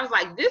street. And I was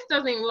like, this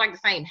doesn't even look like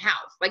the same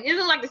house. Like, it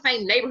isn't like the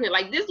same neighborhood.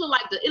 Like, it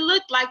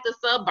looked like the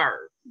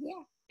suburb.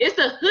 Yeah. It's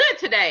a hood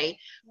today,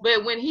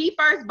 but when he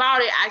first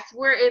bought it, I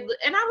swear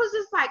and I was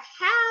just like,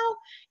 how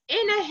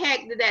in the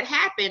heck did that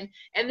happen?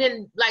 And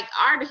then, like,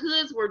 our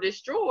hoods were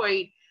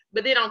destroyed,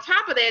 but then on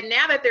top of that,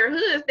 now that they're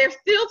hoods, they're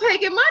still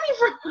taking money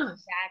from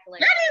us. Exactly.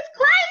 That is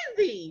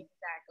crazy.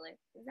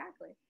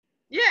 Exactly.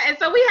 Yeah, and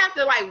so we have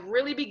to, like,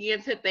 really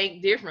begin to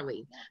think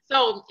differently.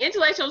 So,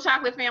 Intellectual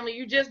Chocolate family,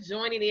 you just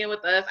joining in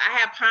with us. I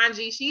have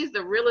Pongee. She's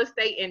the real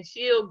estate and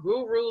chill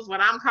guru is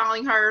what I'm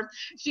calling her.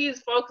 She is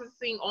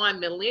focusing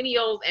on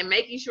millennials and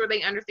making sure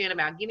they understand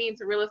about getting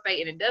into real estate.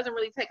 And it doesn't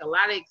really take a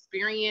lot of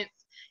experience,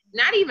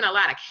 not even a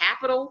lot of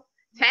capital.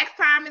 Tax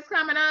time is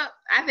coming up.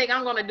 I think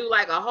I'm going to do,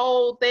 like, a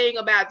whole thing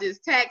about this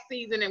tax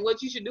season and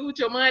what you should do with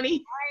your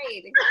money.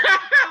 Right.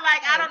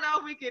 Like, I don't know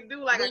if we can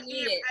do, like, a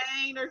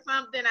campaign or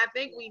something. I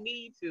think we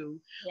need to.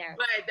 Yeah.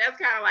 But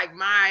that's kind of like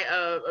my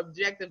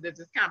objective that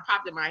just kind of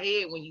popped in my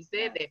head when you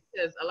said that,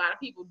 because a lot of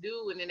people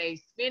do, and then they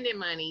spending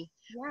money.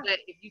 Yeah. But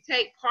if you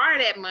take part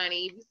of that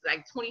money, if it's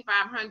like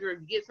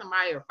 $2,500, get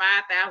somebody, or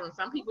 $5,000.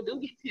 Some people do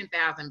get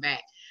 $10,000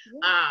 back.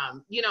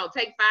 Yeah.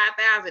 Take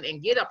 $5,000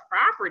 and get a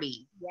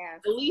property. Yeah.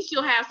 At least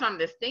you'll have something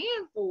to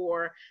stand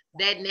for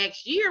that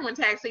next year when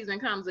tax season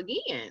comes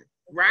again.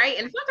 Right.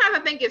 And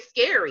sometimes I think it's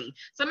scary.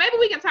 So maybe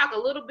we can talk a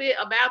little bit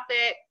about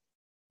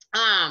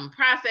that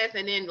process,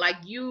 and then, like,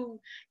 you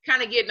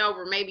kind of getting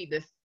over maybe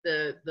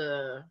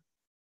the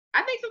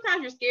I think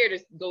sometimes you're scared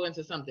to go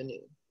into something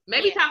new.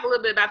 Maybe talk a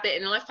little bit about that,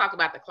 and then let's talk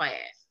about the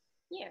class.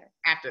 Yeah.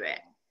 After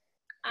that.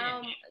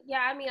 I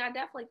mean, I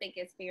definitely think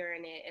it's fear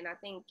in it, and I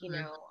think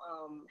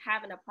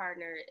having a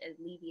partner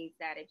alleviates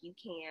that if you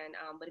can.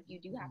 But if you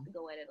do have to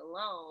go at it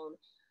alone,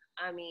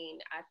 I mean,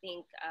 I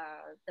think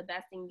the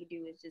best thing you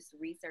do is just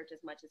research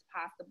as much as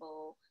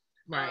possible.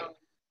 Right.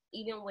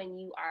 Even when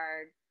you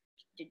are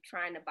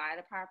trying to buy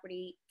the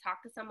property,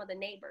 talk to some of the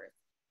neighbors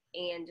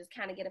and just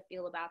kind of get a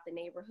feel about the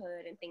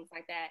neighborhood and things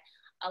like that.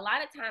 A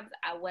lot of times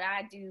what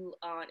I do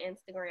on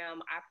Instagram,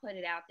 I put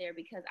it out there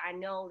because I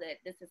know that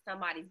this is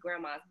somebody's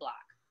grandma's block,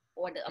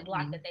 or a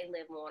block that they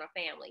live on, a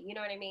family. You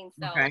know what I mean?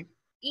 So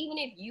even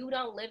if you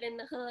don't live in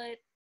the hood,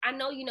 I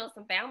know you know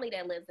some family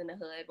that lives in the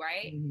hood,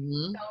 right?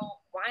 Mm-hmm. So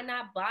why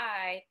not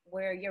buy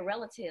where your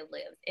relative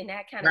lives? And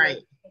that kind of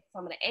takes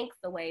some of the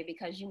angst away,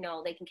 because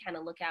they can kind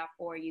of look out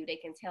for you. They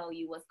can tell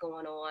you what's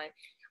going on.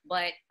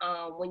 But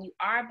when you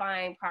are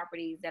buying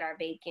properties that are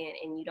vacant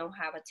and you don't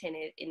have a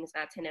tenant and it's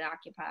not tenant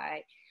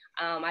occupied,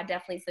 I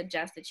definitely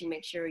suggest that you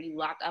make sure you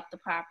lock up the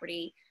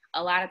property.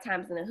 A lot of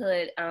times in the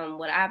hood,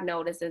 what I've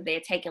noticed is they're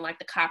taking, like,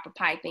 the copper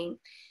piping.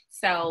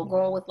 So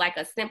going with, like,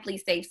 a Simply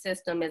Safe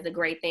system is a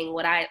great thing.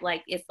 What I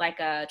like, it's like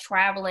a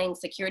traveling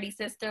security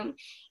system,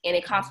 and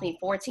it costs me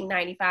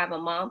 $14.95 a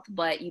month,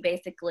 but you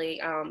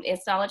basically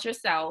install it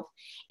yourself,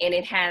 and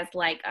it has,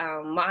 like,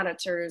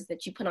 monitors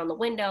that you put on the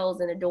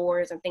windows and the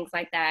doors and things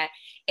like that.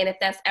 And if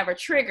that's ever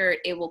triggered,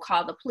 it will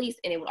call the police,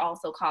 and it would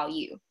also call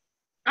you.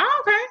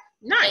 Oh, okay.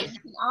 Nice.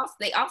 And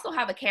they also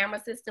have a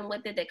camera system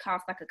with it that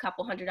costs like a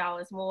couple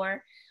 $100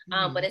 more,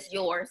 but it's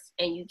yours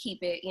and you keep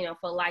it,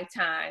 for a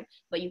lifetime.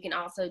 But you can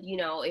also,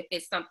 if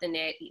it's something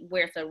that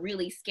where it's a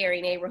really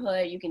scary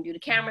neighborhood, you can do the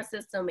camera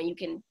system and you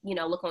can,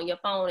 look on your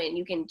phone and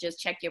you can just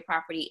check your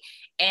property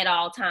at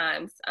all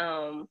times.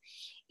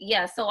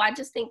 Yeah, so I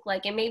just think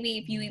and maybe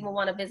if you even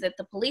want to visit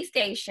the police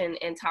station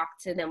and talk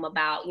to them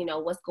about,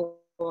 what's going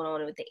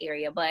on with the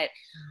area. But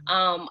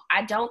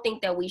I don't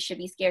think that we should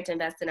be scared to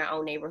invest in our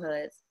own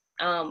neighborhoods.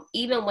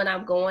 Even when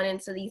I'm going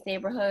into these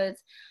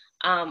neighborhoods,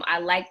 I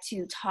like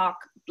to talk,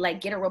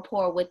 get a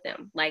rapport with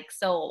them.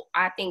 So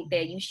I think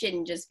that you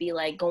shouldn't just be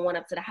going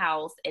up to the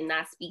house and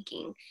not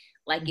speaking.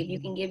 If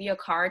you can give your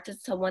card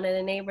to one of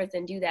the neighbors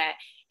and do that.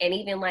 And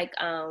even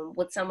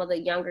with some of the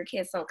younger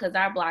kids, because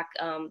our block,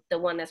 the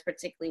one that's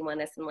particularly one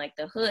that's in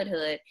the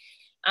hood,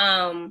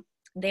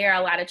 there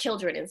are a lot of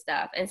children and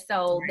stuff. And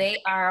so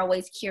they are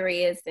always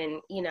curious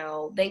and,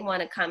 they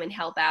want to come and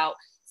help out.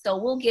 So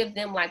we'll give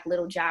them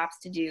little jobs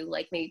to do,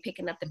 maybe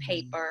picking up the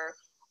paper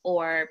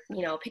or,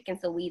 picking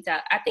some weeds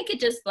out. I think it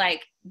just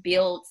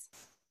builds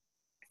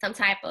some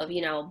type of,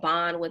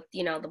 bond with,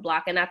 the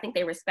block. And I think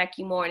they respect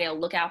you more and they'll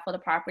look out for the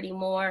property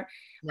more.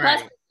 Right.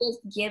 Plus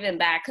just giving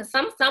back. Cause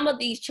some of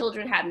these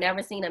children have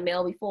never seen a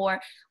mail before.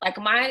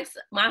 My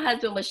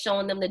husband was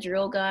showing them the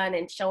drill gun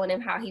and showing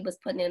them how he was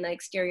putting in the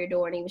exterior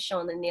door and he was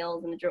showing the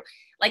nails and the drill.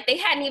 They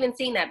hadn't even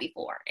seen that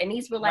before. And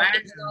these were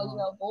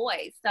 8-year-old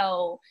boys.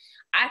 So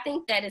I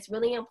think that it's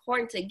really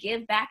important to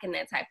give back in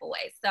that type of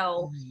way.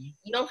 So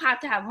you don't have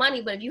to have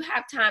money, but if you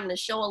have time to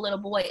show a little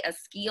boy a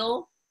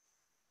skill,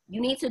 you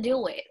need to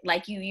do it.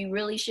 You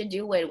really should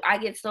do it. I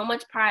get so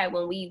much pride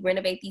when we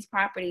renovate these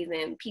properties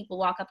and people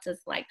walk up to us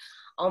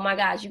oh my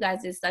gosh, you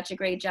guys did such a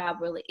great job.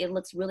 Really, it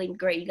looks really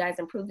great. You guys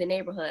improved the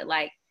neighborhood.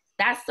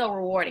 That's so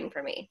rewarding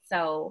for me.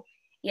 So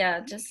yeah,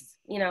 just,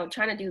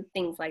 trying to do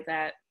things like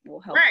that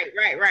will help.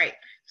 Right.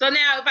 So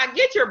now if I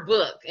get your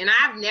book and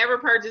I've never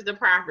purchased a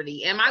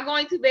property, am I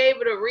going to be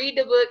able to read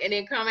the book and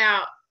then come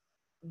out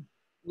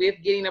with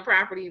getting a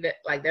property? That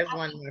that's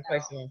one of my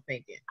questions I'm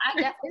thinking. I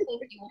definitely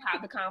think you will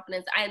have the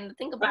confidence. And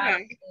think about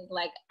it is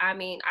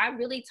I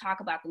really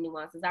talk about the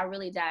nuances. I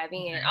really dive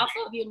in.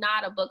 Also, if you're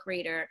not a book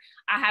reader,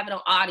 I have it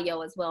on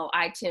audio as well,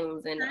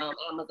 iTunes and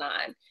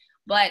Amazon.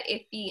 But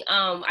if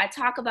I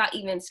talk about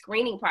even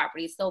screening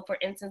properties. So for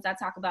instance, I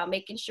talk about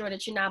making sure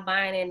that you're not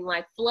buying in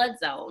flood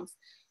zones.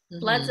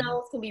 Flood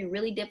zones can be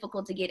really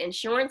difficult to get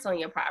insurance on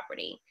your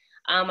property.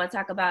 I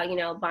talk about,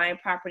 buying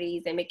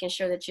properties and making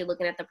sure that you're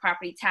looking at the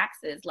property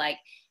taxes.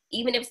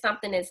 Even if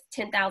something is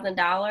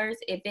 $10,000,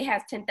 if it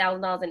has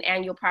 $10,000 in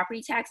annual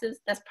property taxes,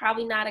 that's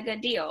probably not a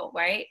good deal,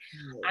 right?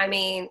 I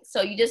mean,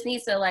 so you just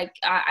need to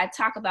I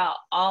talk about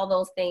all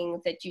those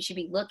things that you should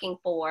be looking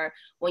for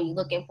when you're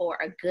looking for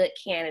a good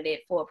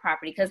candidate for a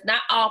property, because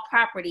not all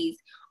properties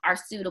are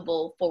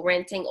suitable for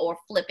renting or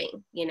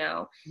flipping,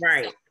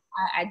 Right. So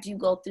I do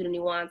go through the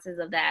nuances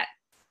of that.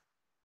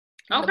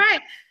 Okay.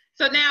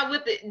 So now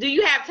do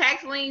you have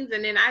tax liens?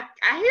 And then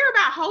I hear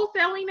about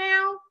wholesaling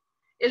now.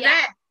 Is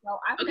that? So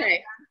I've never done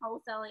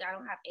wholesaling. I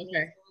don't have any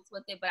experience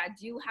with it, but I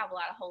do have a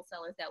lot of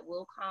wholesalers that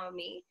will call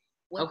me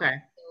with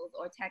deals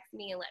or text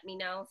me and let me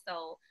know.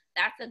 So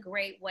that's a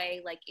great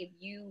way. If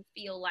you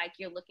feel like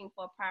you're looking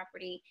for a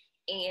property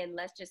and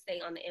let's just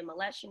say on the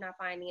MLS, you're not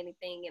finding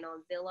anything, and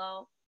on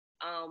Zillow,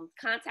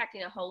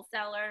 contacting a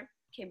wholesaler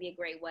can be a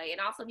great way. And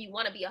also if you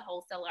want to be a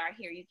wholesaler, I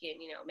hear you can,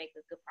 make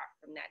a good profit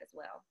from that as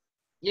well.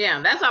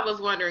 Yeah, that's what I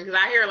was wondering, because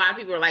I hear a lot of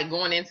people are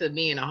going into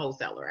being a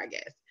wholesaler, I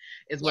guess,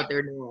 is what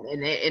they're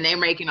doing. And they're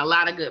making a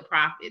lot of good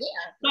profits.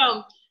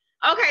 Yeah.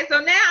 So, okay, so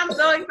now I'm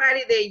so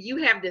excited that you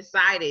have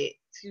decided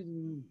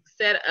to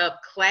set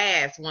up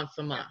class once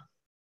a month.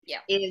 Yeah.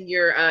 In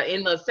your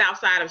in the south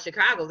side of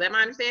Chicago. Is that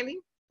my understanding?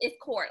 It's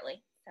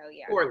quarterly. So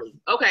yeah. Quarterly.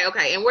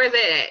 Okay. And where's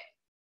that at?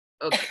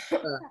 Okay.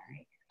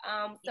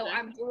 So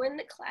I'm doing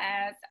the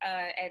class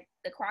at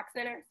the Croc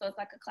Center. So it's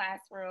a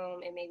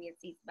classroom and maybe it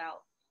seats about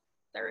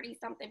 30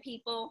 something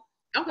people.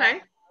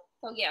 Okay.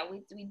 So yeah,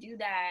 we do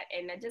that,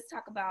 and I just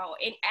talk about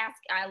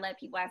I let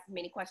people ask as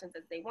many questions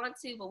as they want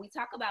to, but we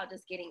talk about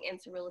just getting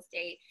into real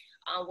estate,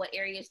 what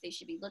areas they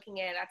should be looking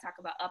at. I talk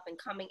about up and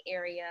coming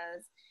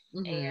areas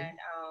and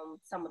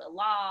some of the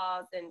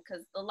laws, and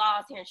because the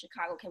laws here in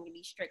Chicago can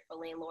be strict for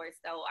landlords.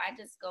 So I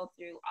just go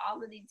through all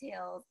the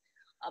details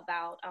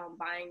about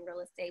buying real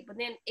estate, but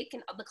then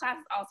the class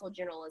is also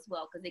general as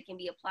well, because it can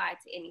be applied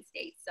to any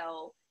state.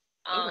 So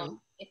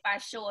if I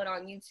show it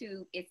on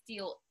YouTube, it's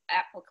still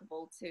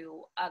applicable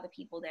to other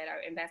people that are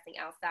investing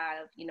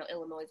outside of,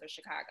 Illinois or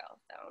Chicago.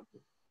 So.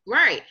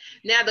 Right.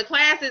 Now the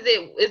class, is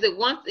it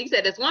once, you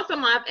said it's once a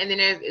month, and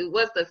then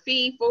what's the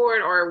fee for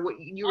it, or what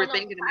you were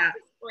thinking about?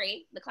 It's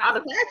free. The class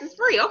is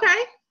free.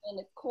 Okay. And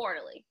it's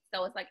quarterly.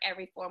 So it's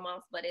every 4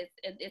 months, but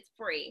it's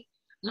free.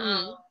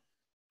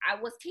 I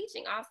was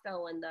teaching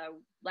also in the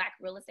Black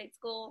Real Estate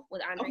School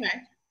with Andre. Okay.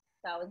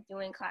 So I was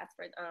doing class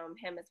for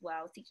him as well.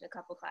 I was teaching a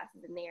couple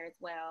classes in there as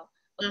well.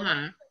 But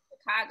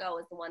Chicago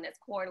is the one that's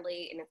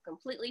quarterly and it's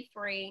completely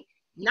free.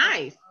 people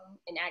Nice. come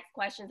and ask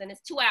questions, and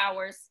it's 2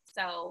 hours.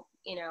 So,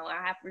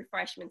 I have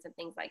refreshments and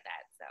things like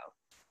that. So.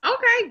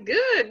 Okay,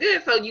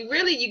 good. So you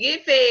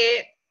get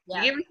fed, you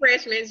Yeah. get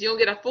refreshments, you don't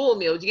get a full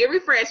meal. You get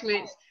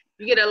refreshments,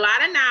 you get a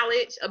lot of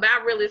knowledge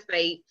about real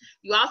estate.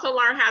 You also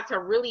learn how to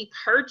really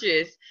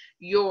purchase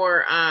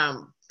your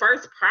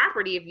first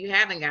property if you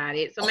haven't got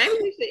it. So maybe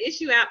we should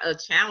issue out a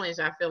challenge,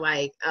 I feel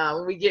like,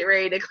 when we get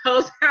ready to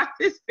close out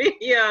this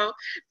video,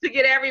 to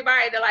get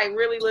everybody to like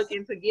really look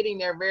into getting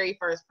their very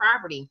first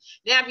property.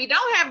 Now, if you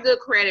don't have good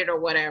credit or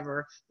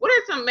whatever, what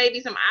are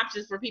maybe some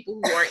options for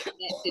people who are in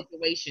that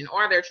situation,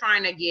 or they're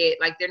trying to get,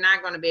 like, they're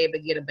not going to be able to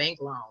get a bank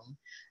loan?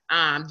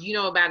 Do you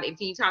know about it?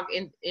 Can you talk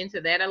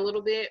into that a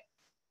little bit?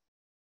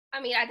 I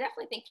mean, I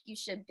definitely think you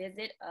should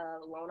visit a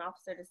loan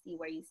officer to see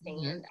where you stand.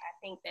 Mm-hmm. I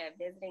think that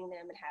visiting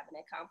them and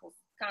having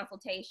a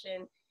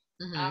consultation,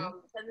 Mm-hmm.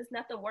 because it's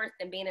nothing worse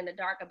than being in the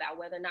dark about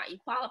whether or not you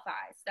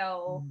qualify.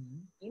 So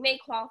you may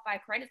qualify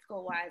credit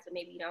score wise, but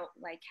maybe you don't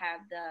like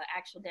have the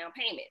actual down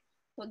payment.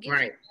 So it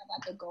gives you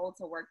like a goal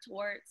to work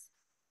towards.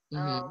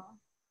 I'm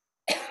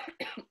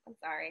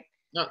sorry.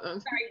 Sorry,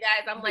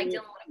 guys. I'm like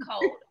dealing with a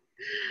cold.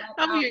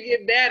 But, you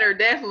get better,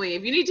 definitely.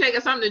 If you need to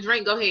take something to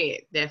drink, go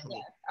ahead. Definitely.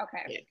 Yes,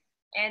 okay. Yeah.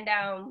 And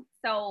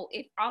so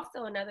it's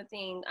also another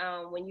thing,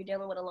 when you're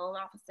dealing with a loan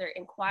officer,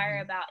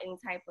 inquire about any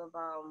type of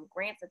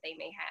grants that they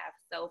may have.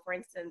 So, for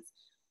instance,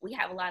 we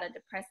have a lot of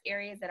depressed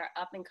areas that are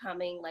up and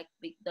coming, like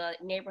the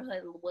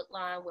neighborhood in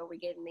Woodlawn, where we're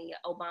getting the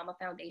Obama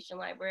Foundation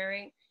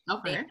Library.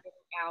 Okay. They're giving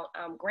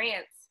out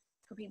grants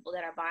for people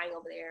that are buying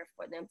over there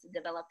for them to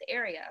develop the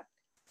area.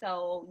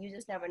 So you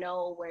just never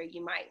know where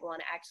you might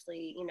want to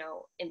actually,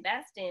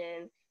 invest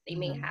in. They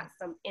may have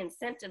some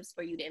incentives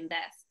for you to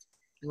invest.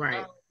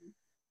 Right.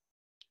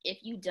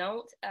 If you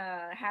don't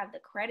have the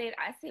credit,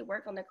 I say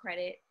work on the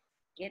credit.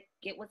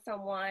 Get with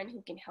someone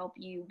who can help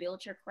you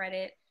build your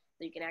credit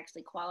so you can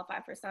actually qualify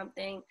for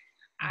something.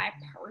 I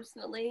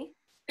personally,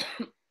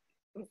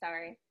 I'm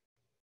sorry,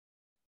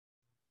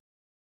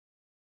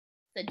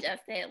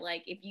 suggest that,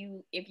 like, if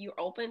you're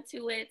open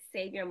to it,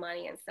 save your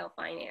money and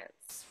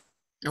self-finance.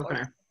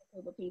 Okay.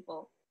 For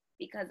people,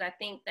 because I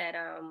think that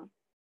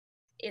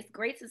it's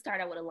great to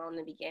start out with a loan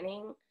in the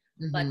beginning.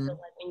 But so,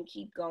 like, when you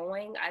keep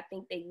going, I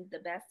think that the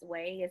best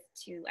way is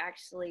to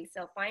actually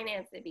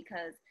self-finance it,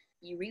 because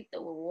you reap the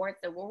rewards.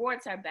 The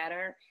rewards are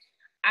better.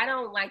 I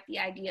don't like the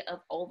idea of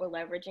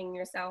over-leveraging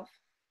yourself.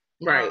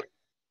 Right.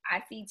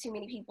 I see too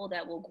many people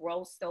that will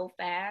grow so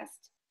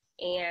fast,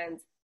 and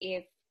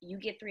if you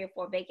get 3 or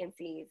 4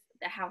 vacancies,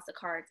 the house of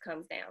cards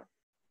comes down.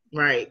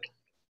 Right.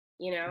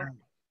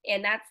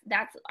 And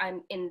that's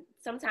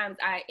sometimes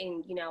I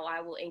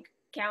will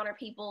encounter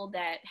people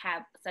that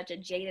have such a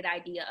jaded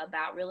idea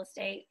about real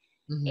estate,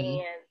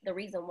 and the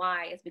reason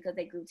why is because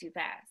they grew too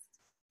fast.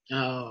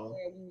 Oh.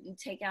 And you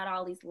take out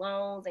all these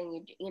loans,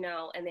 and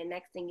and then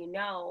next thing you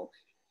know,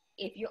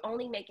 if you're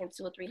only making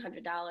 $200 or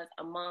 $300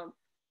 a month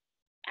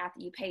after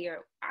you pay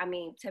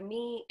to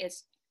me,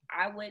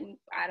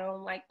 I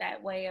don't like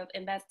that way of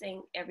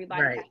investing.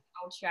 Everybody has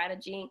their own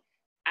strategy.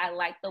 I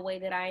like the way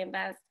that I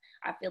invest.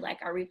 I feel like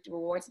I reap the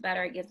rewards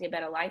better. It gives me a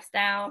better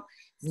lifestyle.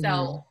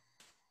 So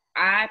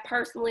I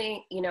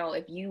personally,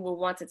 if you will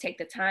want to take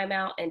the time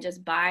out and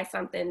just buy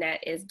something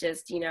that is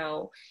just,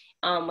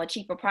 a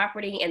cheaper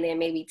property, and then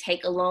maybe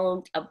take a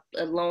loan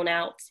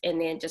out, and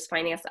then just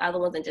finance the other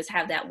ones, and just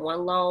have that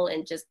one loan,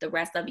 and just the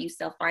rest of you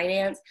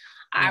self-finance.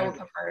 I would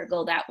prefer to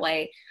go that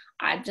way.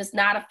 I'm just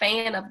not a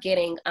fan of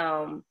getting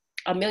 $1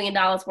 million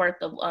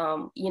worth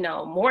of,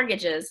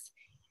 mortgages.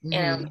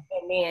 And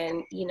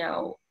then,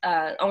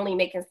 only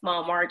making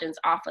small margins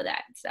off of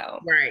that. So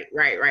right.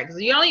 Because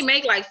you only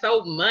make like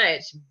so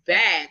much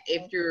back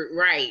if you're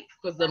right,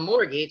 because the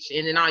mortgage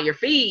and then all your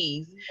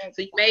fees.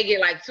 So you may get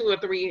like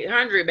 200 or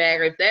 300 back,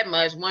 or if that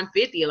much,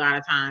 150 a lot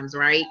of times,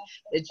 right?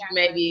 That you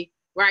maybe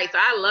right. So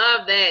I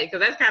love that,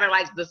 because that's kind of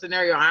like the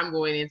scenario I'm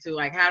going into.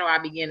 Like, how do I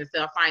begin to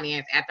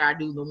self-finance after I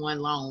do the one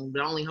loan,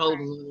 but only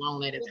holding one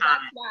loan at a time?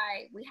 That's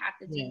why we have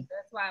to do.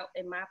 That's why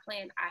in my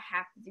plan I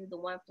have to do the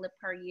one flip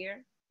per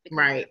year. Because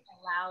it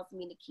allows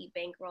me to keep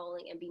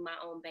bankrolling and be my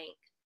own bank.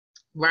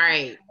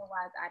 Right.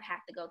 Otherwise, I'd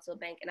have to go to a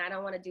bank, and I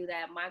don't want to do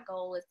that. My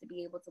goal is to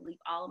be able to leave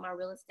all of my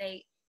real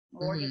estate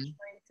mortgage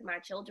free to my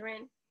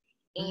children.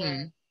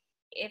 And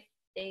if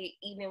they,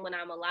 even when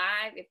I'm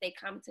alive, if they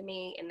come to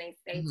me and they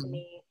say to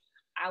me,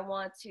 I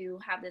want to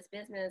have this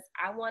business,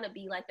 I want to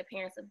be like the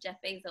parents of Jeff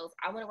Bezos.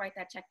 I want to write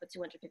that check for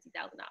 $250,000.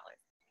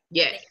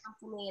 Yes. If they come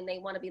to me and they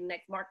want to be the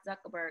next Mark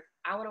Zuckerberg,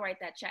 I want to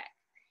write that check.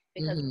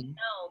 Because we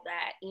know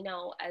that,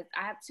 as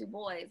I have 2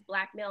 boys,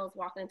 black males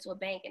walking into a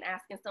bank and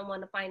asking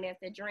someone to finance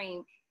their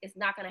dream, it's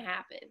not going to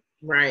happen.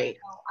 Right.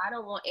 So I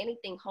don't want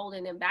anything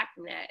holding them back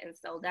from that. And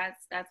so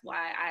that's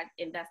why I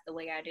invest the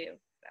way I do.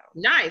 So.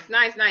 Nice.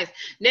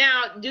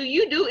 Now, do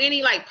you do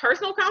any like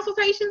personal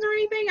consultations or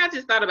anything? I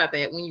just thought about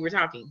that when you were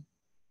talking.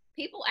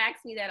 People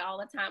ask me that all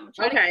the time. I'm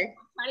trying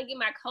to get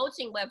my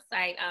coaching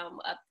website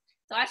up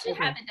So I should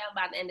have it done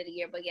by the end of the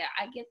year. But yeah,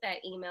 I get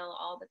that email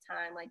all the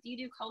time. Like, do you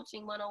do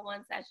coaching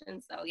 101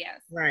 sessions? So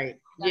yes. Right.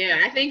 Yeah,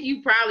 I think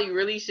you probably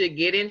really should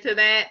get into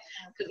that,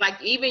 because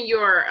like even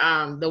your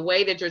the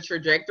way that your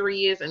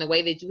trajectory is and the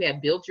way that you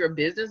have built your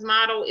business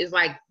model is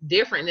like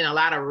different than a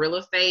lot of real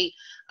estate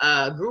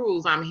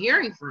gurus I'm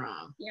hearing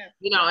from. Yeah.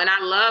 You know, and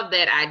I love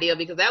that idea,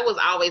 because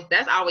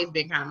that's always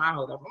been kind of my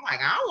hold up. I'm like,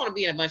 I don't want to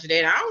be in a bunch of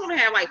debt. I don't want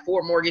to have like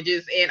 4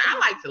 mortgages, and I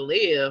like to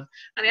live.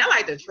 I mean, I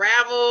like to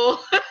travel.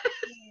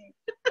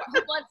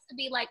 Who wants to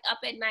be like up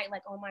at night,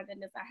 like, oh my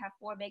goodness, I have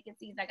 4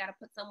 vacancies, I gotta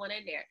put someone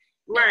in there.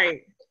 No, Right. I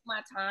take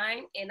my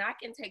time, and I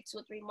can take 2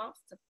 or 3 months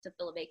to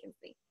fill a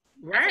vacancy.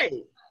 Right.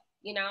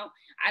 You know,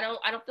 I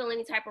don't feel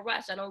any type of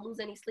rush. I don't lose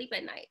any sleep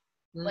at night.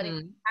 Mm-hmm. But if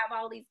you have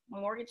all these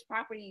mortgage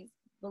properties,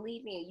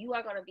 believe me, you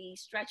are gonna be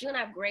stretched. You're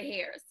gonna have gray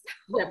hairs.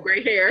 You have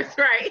gray hairs,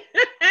 right?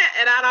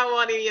 And I don't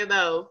want any of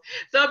those.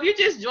 So if you're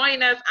just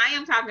joining us, I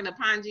am talking to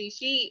Pongee.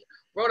 She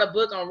wrote a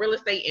book on real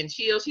estate and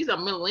chill. She's a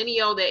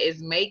millennial that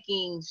is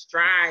making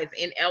strides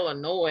in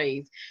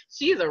Illinois.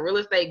 She's a real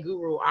estate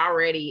guru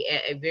already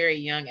at a very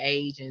young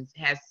age and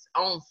has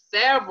owned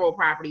several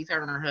properties,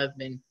 her and her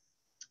husband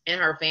and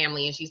her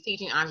family, and she's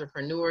teaching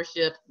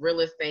entrepreneurship,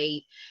 real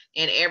estate,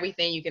 and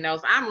everything you can know.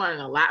 So I'm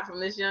learning a lot from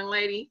this young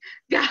lady,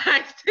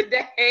 guys.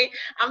 Today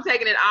I'm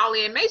taking it all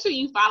in. Make sure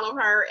you follow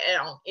her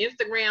on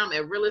Instagram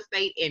at Real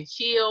Estate and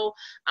Chill.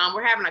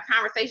 We're having a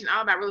conversation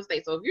all about real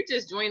estate. So if you're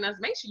just joining us,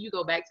 make sure you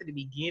go back to the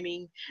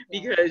beginning,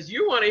 because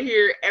you want to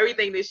hear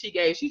everything that she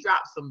gave. She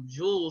dropped some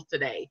jewels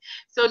today.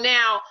 So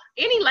now,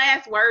 any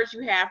last words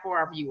you have for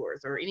our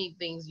viewers, or any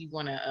things you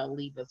want to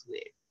leave us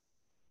with?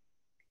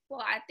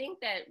 Well, I think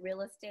that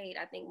real estate,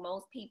 I think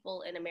most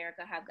people in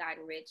America have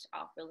gotten rich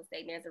off real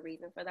estate, and there's a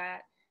reason for that.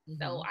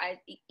 Mm-hmm. So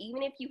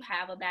even if you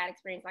have a bad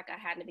experience like I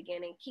had in the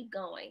beginning, keep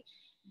going.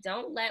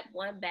 Don't let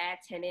one bad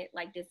tenant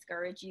like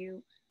discourage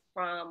you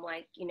from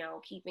like, you know,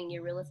 keeping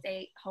your real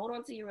estate. Hold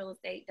on to your real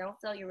estate. Don't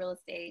sell your real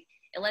estate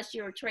unless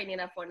you're trading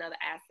it up for another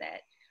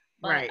asset.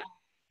 But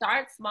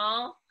start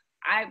small.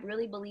 I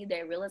really believe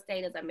that real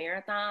estate is a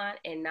marathon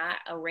and not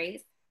a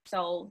race.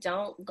 So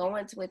don't go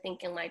into it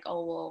thinking like,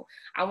 oh, well,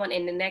 I want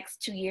in the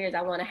next 2 years,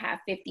 I want to have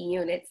 50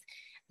 units.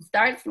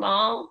 Start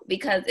small,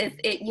 because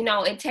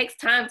it takes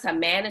time to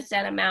manage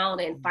that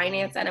amount and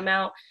finance that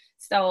amount.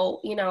 So,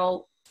 you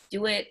know,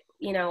 do it,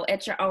 you know,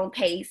 at your own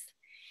pace,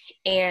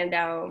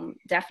 and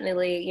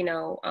definitely, you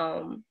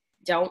know,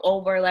 don't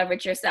over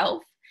leverage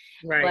yourself.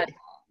 Right.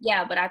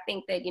 But I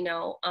think that, you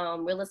know,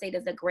 real estate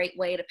is a great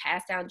way to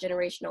pass down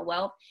generational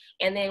wealth.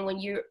 And then when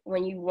you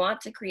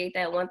want to create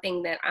that, one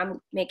thing that I'm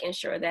making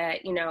sure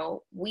that, you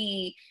know,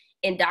 we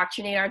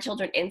indoctrinate our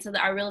children into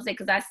our real estate,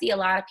 because I see a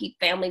lot of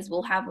families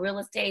will have real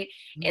estate,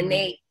 and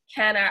they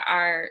kind of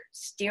are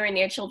steering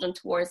their children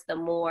towards the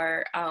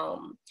more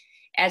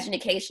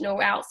educational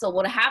route. So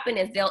what'll happen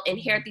is they'll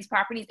inherit these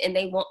properties, and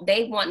they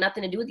want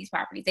nothing to do with these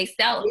properties. They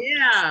sell them.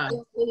 Yeah. They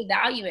don't really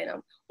value in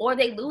them, or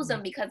they lose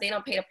them because they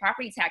don't pay the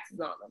property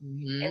taxes on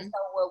them. And so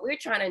what we're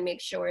trying to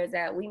make sure is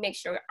that we make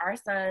sure our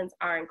sons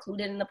are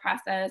included in the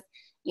process.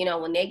 You know,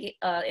 when they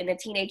get in the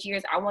teenage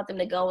years, I want them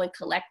to go and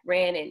collect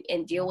rent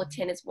and deal with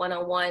tenants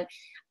one-on-one.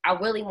 I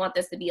really want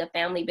this to be a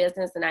family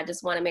business, and I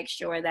just want to make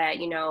sure that,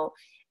 you know,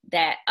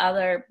 that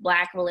other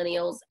Black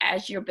millennials,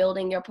 as you're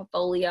building your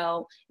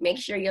portfolio, make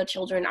sure your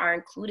children are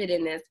included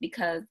in this,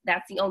 because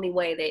that's the only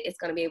way that it's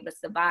going to be able to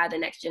survive the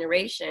next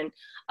generation.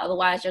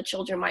 Otherwise, your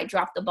children might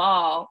drop the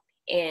ball,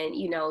 and,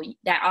 you know,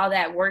 that all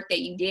that work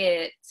that you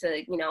did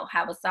to, you know,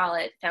 have a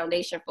solid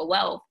foundation for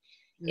wealth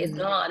is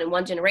gone in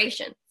one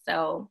generation.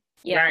 So,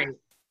 yeah. Right.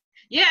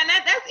 Yeah, and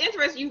that's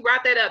interesting you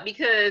brought that up,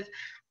 because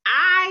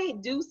I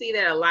do see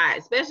that a lot,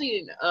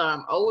 especially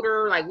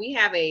older. Like we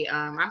have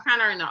I'm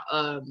kind of in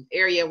an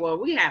area where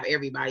we have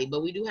everybody,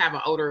 but we do have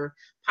an older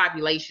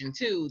population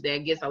too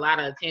that gets a lot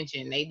of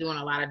attention. They doing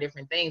a lot of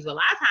different things, but a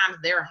lot of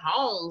times their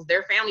homes,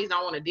 their families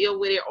don't want to deal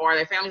with it, or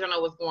their families don't know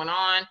what's going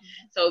on.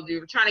 So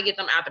they're trying to get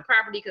them out the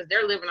property because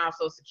they're living off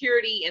Social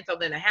Security, and so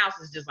then the house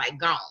is just like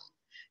gone.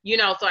 You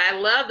know, so I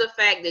love the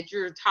fact that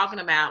you're talking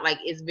about, like,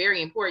 it's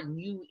very important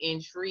you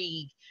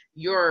intrigue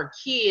your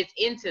kids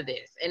into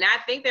this. And I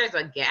think there's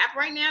a gap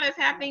right now that's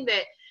happening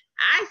that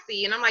I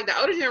see. And I'm like, the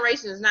older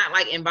generation is not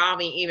like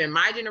involving even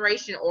my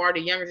generation or the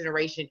younger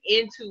generation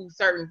into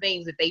certain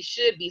things that they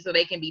should be, so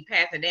they can be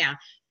passing down.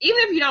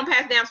 Even if you don't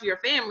pass down to your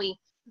family,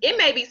 it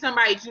may be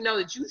somebody that you know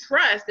that you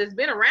trust that's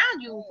been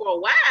around you for a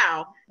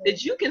while,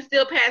 that you can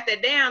still pass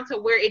that down to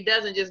where it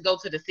doesn't just go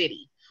to the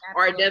city.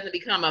 Or it doesn't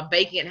become a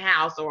vacant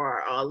house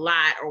or a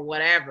lot or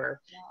whatever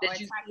that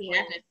you see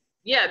happen.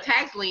 Yeah,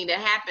 tax lien that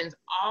happens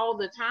all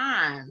the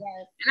time.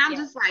 Yes. And I'm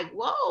just like,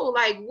 whoa,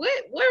 like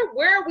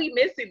where are we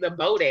missing the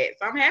boat at?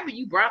 So I'm happy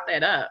you brought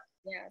that up.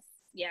 Yes.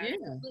 Yeah.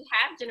 We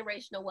have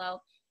generational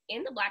wealth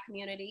in the Black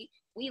community.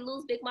 We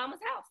lose Big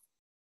Mama's house,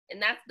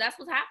 and that's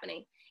what's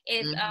happening.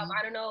 It's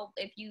I don't know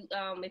if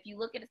you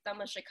look at some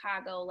of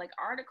Chicago like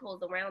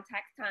articles around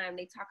tax time,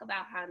 they talk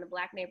about how in the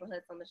Black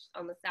neighborhoods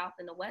on the South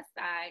and the West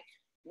Side,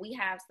 we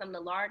have some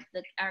of our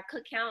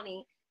Cook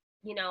County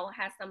you know,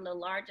 has some of the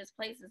largest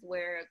places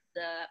where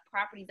the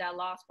properties are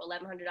lost for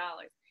 $1,100.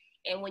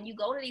 And when you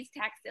go to these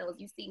tax sales,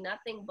 you see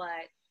nothing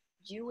but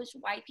Jewish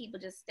white people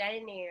just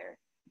standing there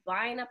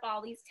buying up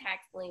all these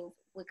tax liens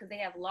because they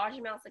have large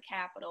amounts of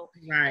capital.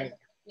 Right.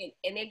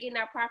 And they're getting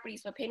our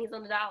properties for pennies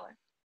on the dollar.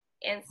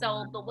 And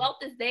so the wealth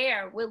is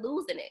there. We're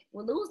losing it.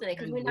 We're losing it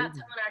because we're not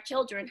telling our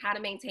children how to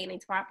maintain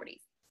these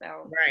properties.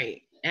 So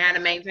right, and how to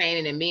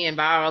maintain it and be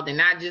involved and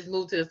not just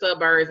move to the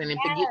suburbs and then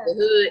forget the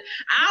hood.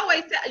 I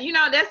always tell, you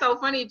know, that's so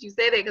funny that you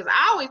say that because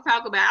I always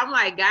talk about, I'm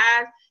like,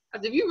 guys,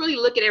 if you really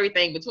look at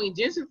everything between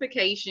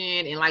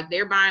gentrification and like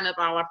they're buying up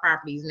all our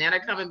properties, now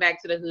they're coming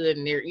back to the hood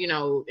and they're, you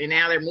know, and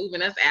now they're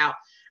moving us out.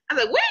 I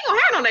was like, we ain't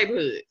gonna have no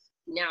neighborhoods.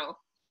 No.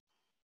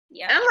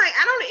 Yeah. I'm like,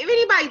 I don't know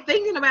if anybody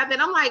thinking about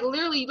that. I'm like,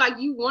 literally, like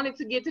you wanted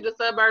to get to the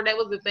suburb. That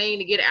was the thing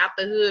to get out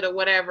the hood or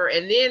whatever.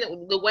 And then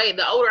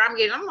the older I'm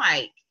getting, I'm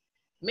like,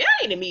 man,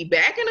 I need to be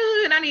back in the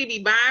hood. I need to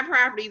be buying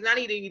properties. I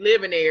need to be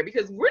living there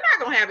because we're not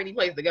going to have any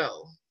place to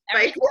go.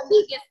 Every time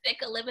we get sick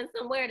of living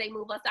somewhere, they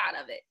move us out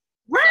of it.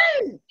 Right.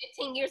 So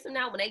 15 years from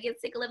now, when they get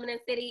sick of living in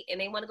the city and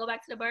they want to go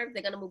back to the burbs,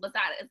 they're going to move us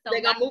out. So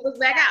they're going to move us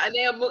back out. And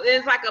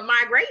it's like a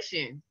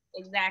migration.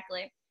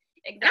 Exactly.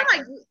 Exactly.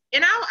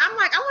 I'm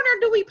like, I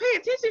wonder, do we pay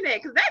attention to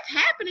that? Because that's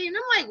happening. And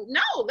I'm like,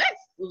 no,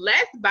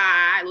 let's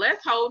buy,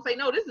 let's hold, say,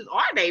 no, this is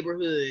our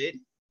neighborhood.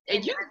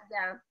 And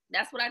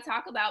that's what I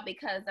talk about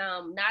because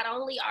not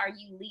only are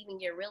you leaving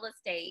your real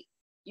estate,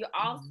 you're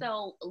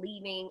also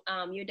leaving,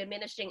 you're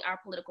diminishing our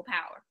political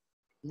power.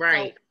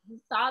 Right. So we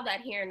saw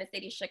that here in the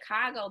city of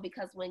Chicago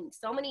because when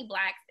so many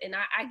Blacks, and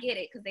I get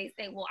it because they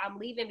say, well, I'm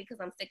leaving because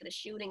I'm sick of the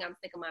shooting. I'm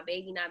sick of my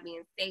baby not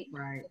being safe.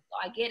 Right. So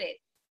I get it.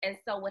 And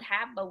so what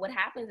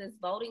happens is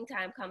voting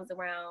time comes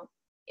around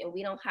and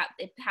we don't have,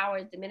 the power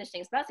is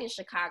diminishing, especially in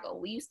Chicago.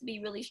 We used to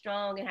be really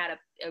strong and had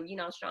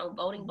a strong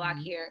voting block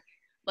here,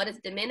 but it's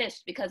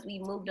diminished because we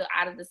moved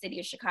out of the city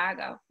of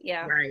Chicago.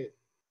 Yeah. Right.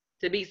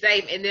 To be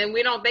safe. And then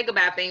we don't think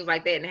about things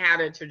like that and how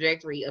the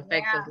trajectory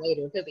affects us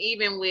later. Because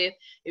even if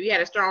you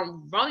had a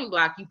strong voting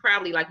block, you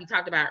probably, like you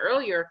talked about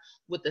earlier,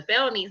 with the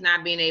felonies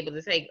not being able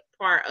to take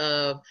part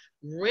of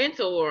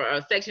rental or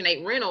a Section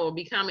 8 rental or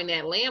becoming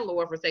that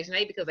landlord for Section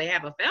 8 because they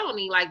have a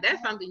felony, like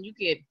that's something you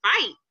could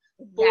fight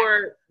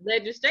for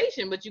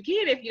legislation, but you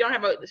can't if you don't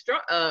have a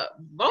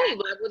voting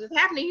block, which is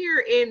happening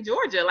here in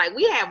Georgia. Like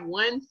we have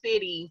one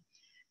city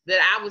that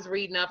I was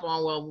reading up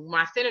on. Well,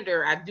 my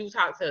senator, I do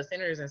talk to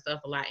senators and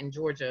stuff a lot in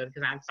Georgia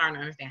because I'm starting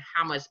to understand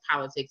how much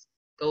politics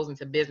goes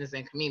into business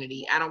and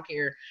community. I don't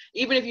care.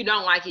 Even if you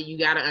don't like it, you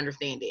got to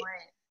understand it.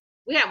 Right.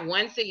 We have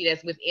one city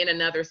that's within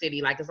another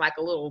city. Like it's like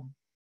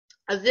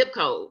a zip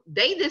code.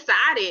 They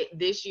decided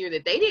this year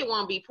that they didn't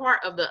want to be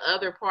part of the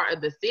other part of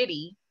the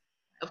city.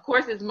 Of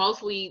course, it's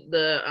mostly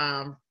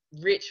the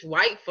rich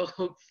white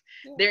folks.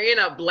 They're in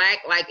a black,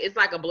 like it's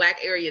like a black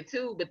area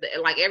too, but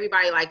like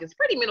everybody like it's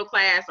pretty middle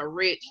class or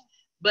rich,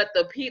 but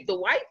the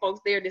white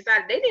folks there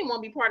decided they didn't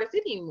want to be part of the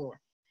city anymore,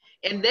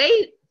 and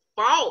they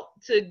fought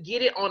to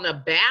get it on a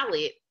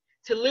ballot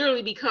to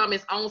literally become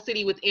its own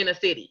city within a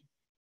city.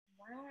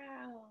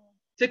 Wow.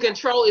 To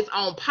control its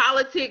own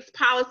politics,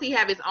 policy,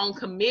 have its own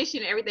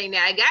commission, everything.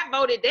 Now it got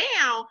voted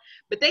down,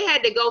 but they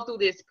had to go through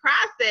this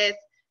process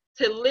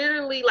to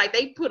literally, like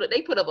they put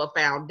up a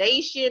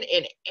foundation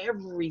and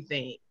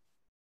everything.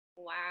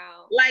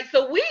 Wow. Like,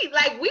 so we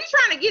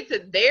trying to get to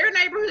their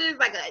neighborhoods.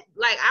 Like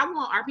I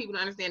want our people to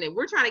understand that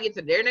we're trying to get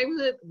to their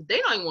neighborhood. They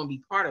don't even want to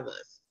be part of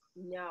us.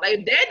 No.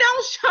 Like they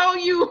don't show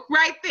you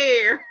right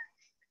there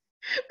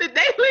that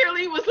they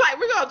literally was like,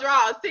 we're going to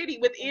draw a city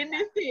within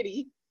this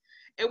city.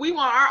 And we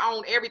want our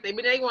own everything.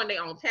 But they want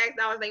their own tax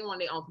dollars. They want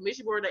their own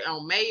commission board, their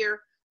own mayor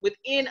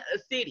within a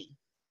city.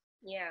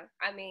 Yeah,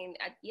 I mean,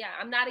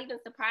 I'm not even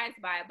surprised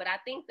by it, but I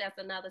think that's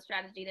another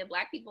strategy that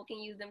Black people can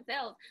use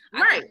themselves. I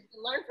think we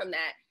can learn from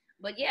that.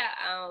 But yeah,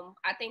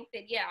 I think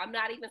that, I'm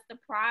not even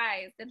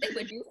surprised that they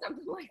would do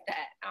something like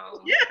that.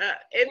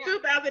 In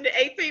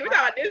 2018, we're talking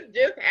about this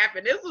just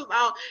happened. This was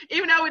on,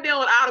 even though we're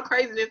dealing with all the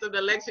craziness of the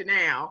election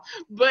now,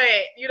 but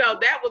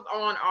that was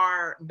on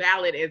our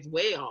ballot as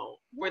well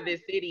for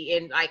this city.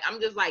 And like, I'm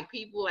just like,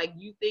 people, like,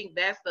 you think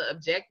that's the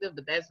objective,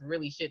 but that's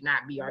really should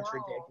not be our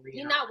trajectory.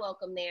 You're not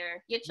welcome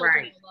there. Your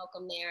children are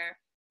welcome there.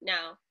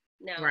 No.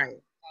 Right.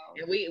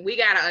 And we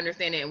got to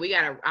understand it.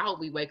 And I hope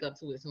we wake up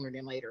to it sooner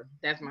than later.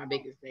 That's my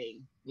biggest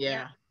thing.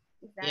 Yeah.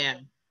 Exactly. Yeah.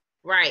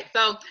 Right.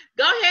 So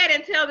go ahead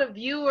and tell the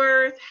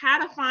viewers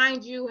how to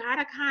find you, how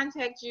to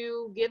contact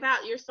you, give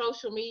out your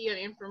social media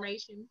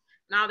information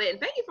and all that. And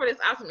thank you for this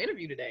awesome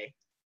interview today.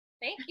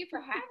 Thank you for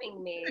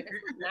having me. This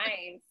was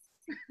nice.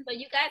 So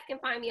you guys can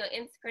find me on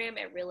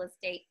Instagram at Real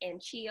Estate and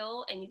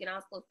Chill, and you can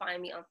also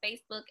find me on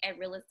Facebook at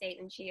Real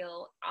Estate and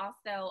Chill.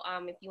 Also,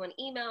 if you want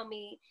to email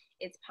me,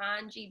 it's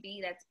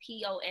Pongee, that's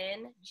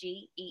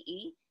PONGEE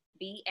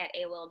B at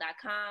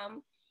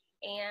AOL.com.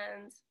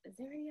 And is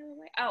there any other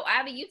way? Oh, I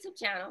have a YouTube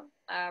channel,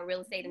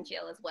 Real Estate and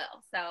Chill as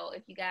well. So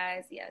if you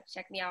guys,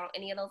 check me out on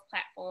any of those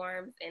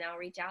platforms, and I'll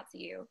reach out to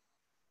you.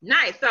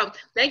 Nice. So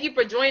thank you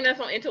for joining us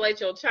on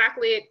Intellectual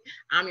Chocolate.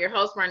 I'm your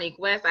host, Monique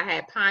West. I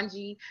had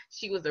Pongee.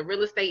 She was a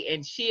real estate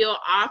and chill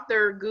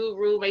author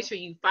guru. Make sure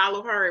you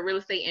follow her at Real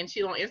Estate and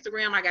Chill on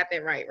Instagram. I got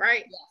that right?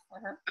 Yes.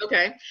 Uh-huh.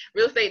 Okay.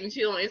 Real Estate and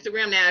Chill on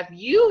Instagram. Now, if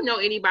you know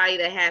anybody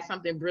that has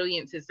something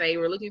brilliant to say,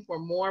 we're looking for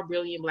more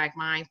brilliant Black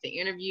minds to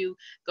interview.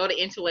 Go to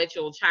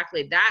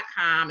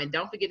intellectualchocolate.com and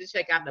don't forget to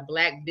check out the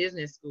Black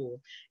Business School.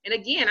 And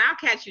again, I'll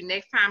catch you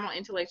next time on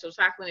Intellectual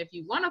Chocolate. If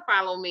you want to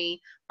follow me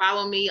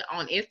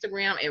on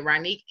Instagram at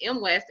Ronique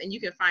M. West, and you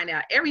can find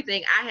out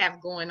everything I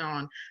have going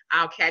on.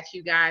 I'll catch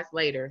you guys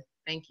later.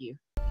 Thank you.